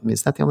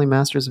is that the only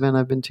Masters event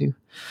I've been to?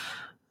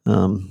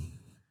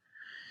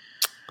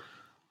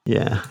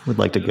 Would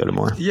like to go to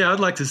more. Yeah, I'd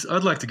like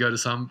to go to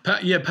some.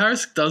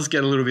 Paris does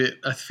get a little bit.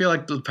 I feel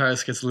like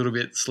Paris gets a little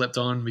bit slept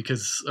on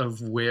because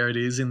of where it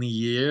is in the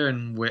year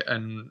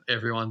and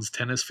everyone's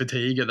tennis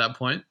fatigue at that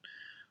point.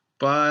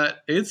 But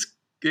it's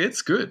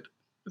good.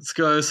 Let's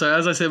go. So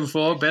as I said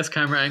before, best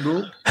camera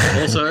angle.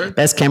 Also,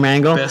 best camera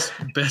angle.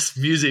 Best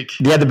music.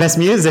 Yeah, the best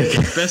music.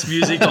 Best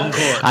music on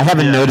court. I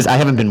haven't noticed. I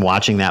haven't been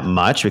watching that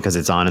much because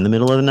it's on in the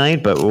middle of the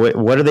night. But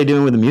what are they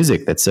doing with the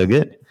music that's so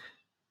good?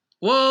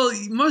 Well,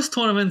 most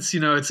tournaments,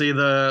 it's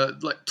either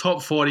like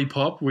top 40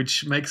 pop,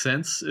 which makes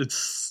sense.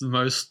 It's the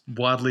most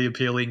widely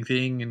appealing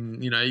thing,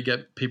 and you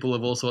get people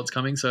of all sorts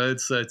coming. So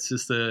it's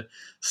just a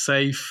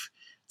safe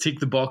tick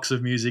the box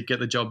of music, get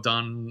the job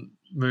done.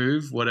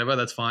 move, whatever,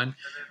 that's fine.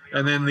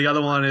 And then the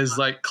other one is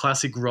like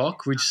classic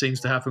rock, which seems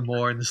to happen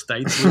more in the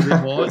States a little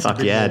bit more. It's a Fuck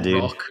bit yeah, more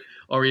dude. rock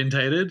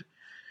orientated.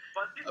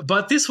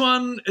 But this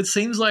one, it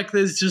seems like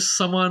there's just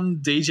someone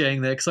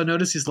DJing there, because I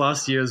noticed this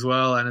last year as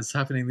well, and it's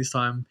happening this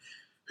time,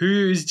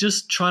 who's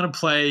just trying to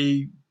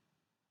play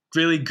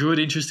really good,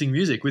 interesting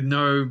music with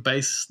no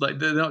bass. Like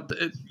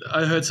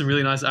I heard some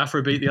really nice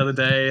Afrobeat the other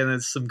day, and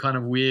there's some kind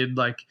of weird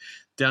like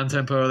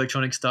down-tempo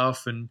electronic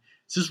stuff, and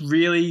it's just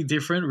really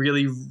different,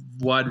 really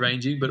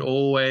wide-ranging, but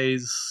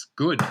always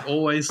good,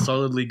 always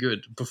solidly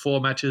good.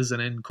 Before matches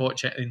and in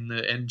in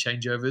the end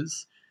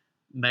changeovers,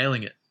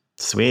 nailing it.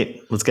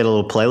 Sweet. Let's get a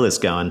little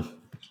playlist going.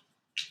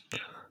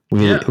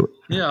 Yeah,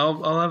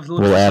 I'll have a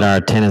look. We'll add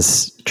our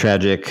Tennis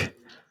Tragic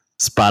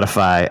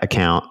Spotify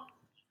account.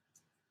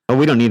 Oh,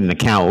 we don't need an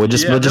account. We'll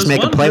just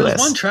make a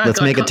playlist.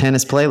 Let's make a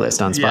tennis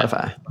playlist on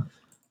Spotify.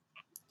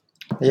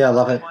 Yeah, I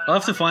love it. I'll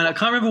have to find. I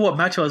can't remember what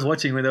match I was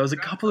watching where there was a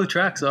couple of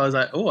tracks. I was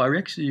like, oh, I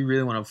actually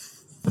really want to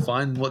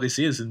find what this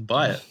is and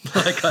buy it.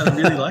 Like, I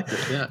really liked it.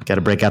 Yeah. Got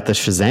to break out the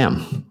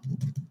Shazam.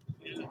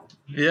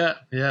 Yeah.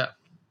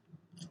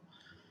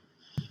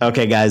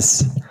 Okay,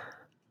 guys.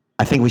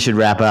 I think we should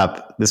wrap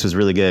up. This was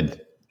really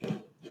good.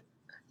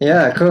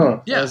 Yeah,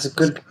 cool. Yeah, it was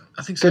good.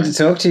 I think so. Good to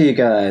talk to you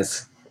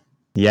guys.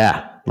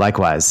 Yeah,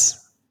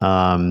 likewise.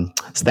 So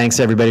thanks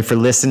everybody for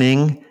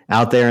listening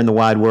out there in the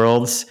wide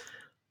worlds.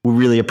 We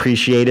really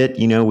appreciate it.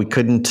 You know, we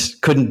couldn't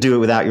do it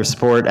without your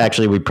support.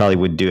 Actually, we probably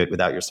would do it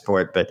without your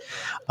support, but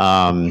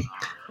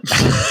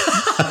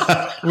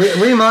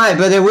we might,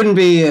 but there wouldn't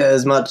be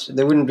as much.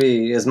 There wouldn't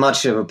be as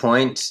much of a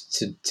point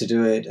to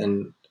do it,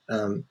 and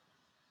I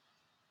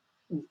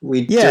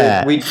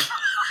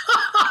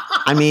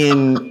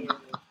mean,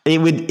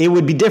 it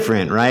would be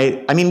different,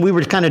 right? I mean, we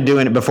were kind of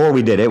doing it before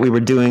we did it. We were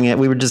doing it.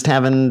 We were just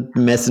having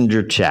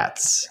messenger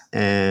chats,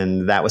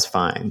 and that was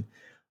fine.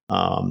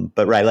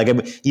 But right, like,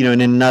 you know,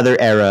 in another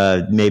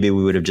era, maybe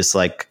we would have just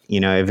like, you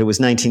know, if it was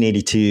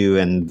 1982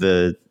 and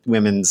the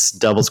women's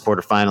doubles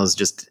quarterfinals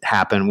just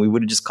happened, we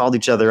would have just called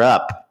each other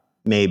up,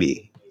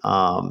 maybe.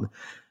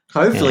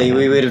 Hopefully,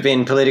 we would have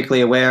been politically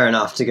aware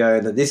enough to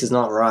go that this is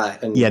not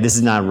right. And yeah, this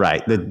is not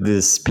right.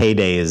 This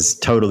payday is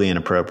totally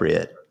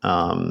inappropriate.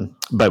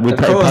 But it would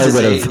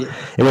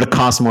have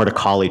cost more to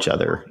call each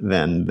other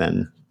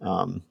than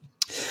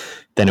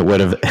it would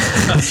have.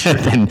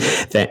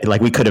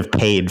 Like we could have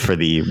paid for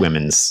the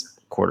women's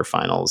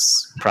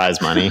quarterfinals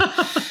prize money.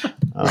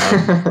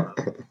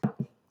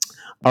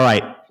 All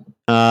right.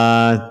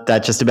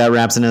 That just about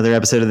wraps another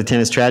episode of the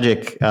Tennis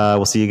Tragic.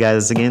 We'll see you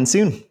guys again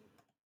soon.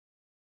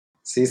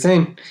 See you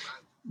soon.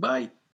 Bye.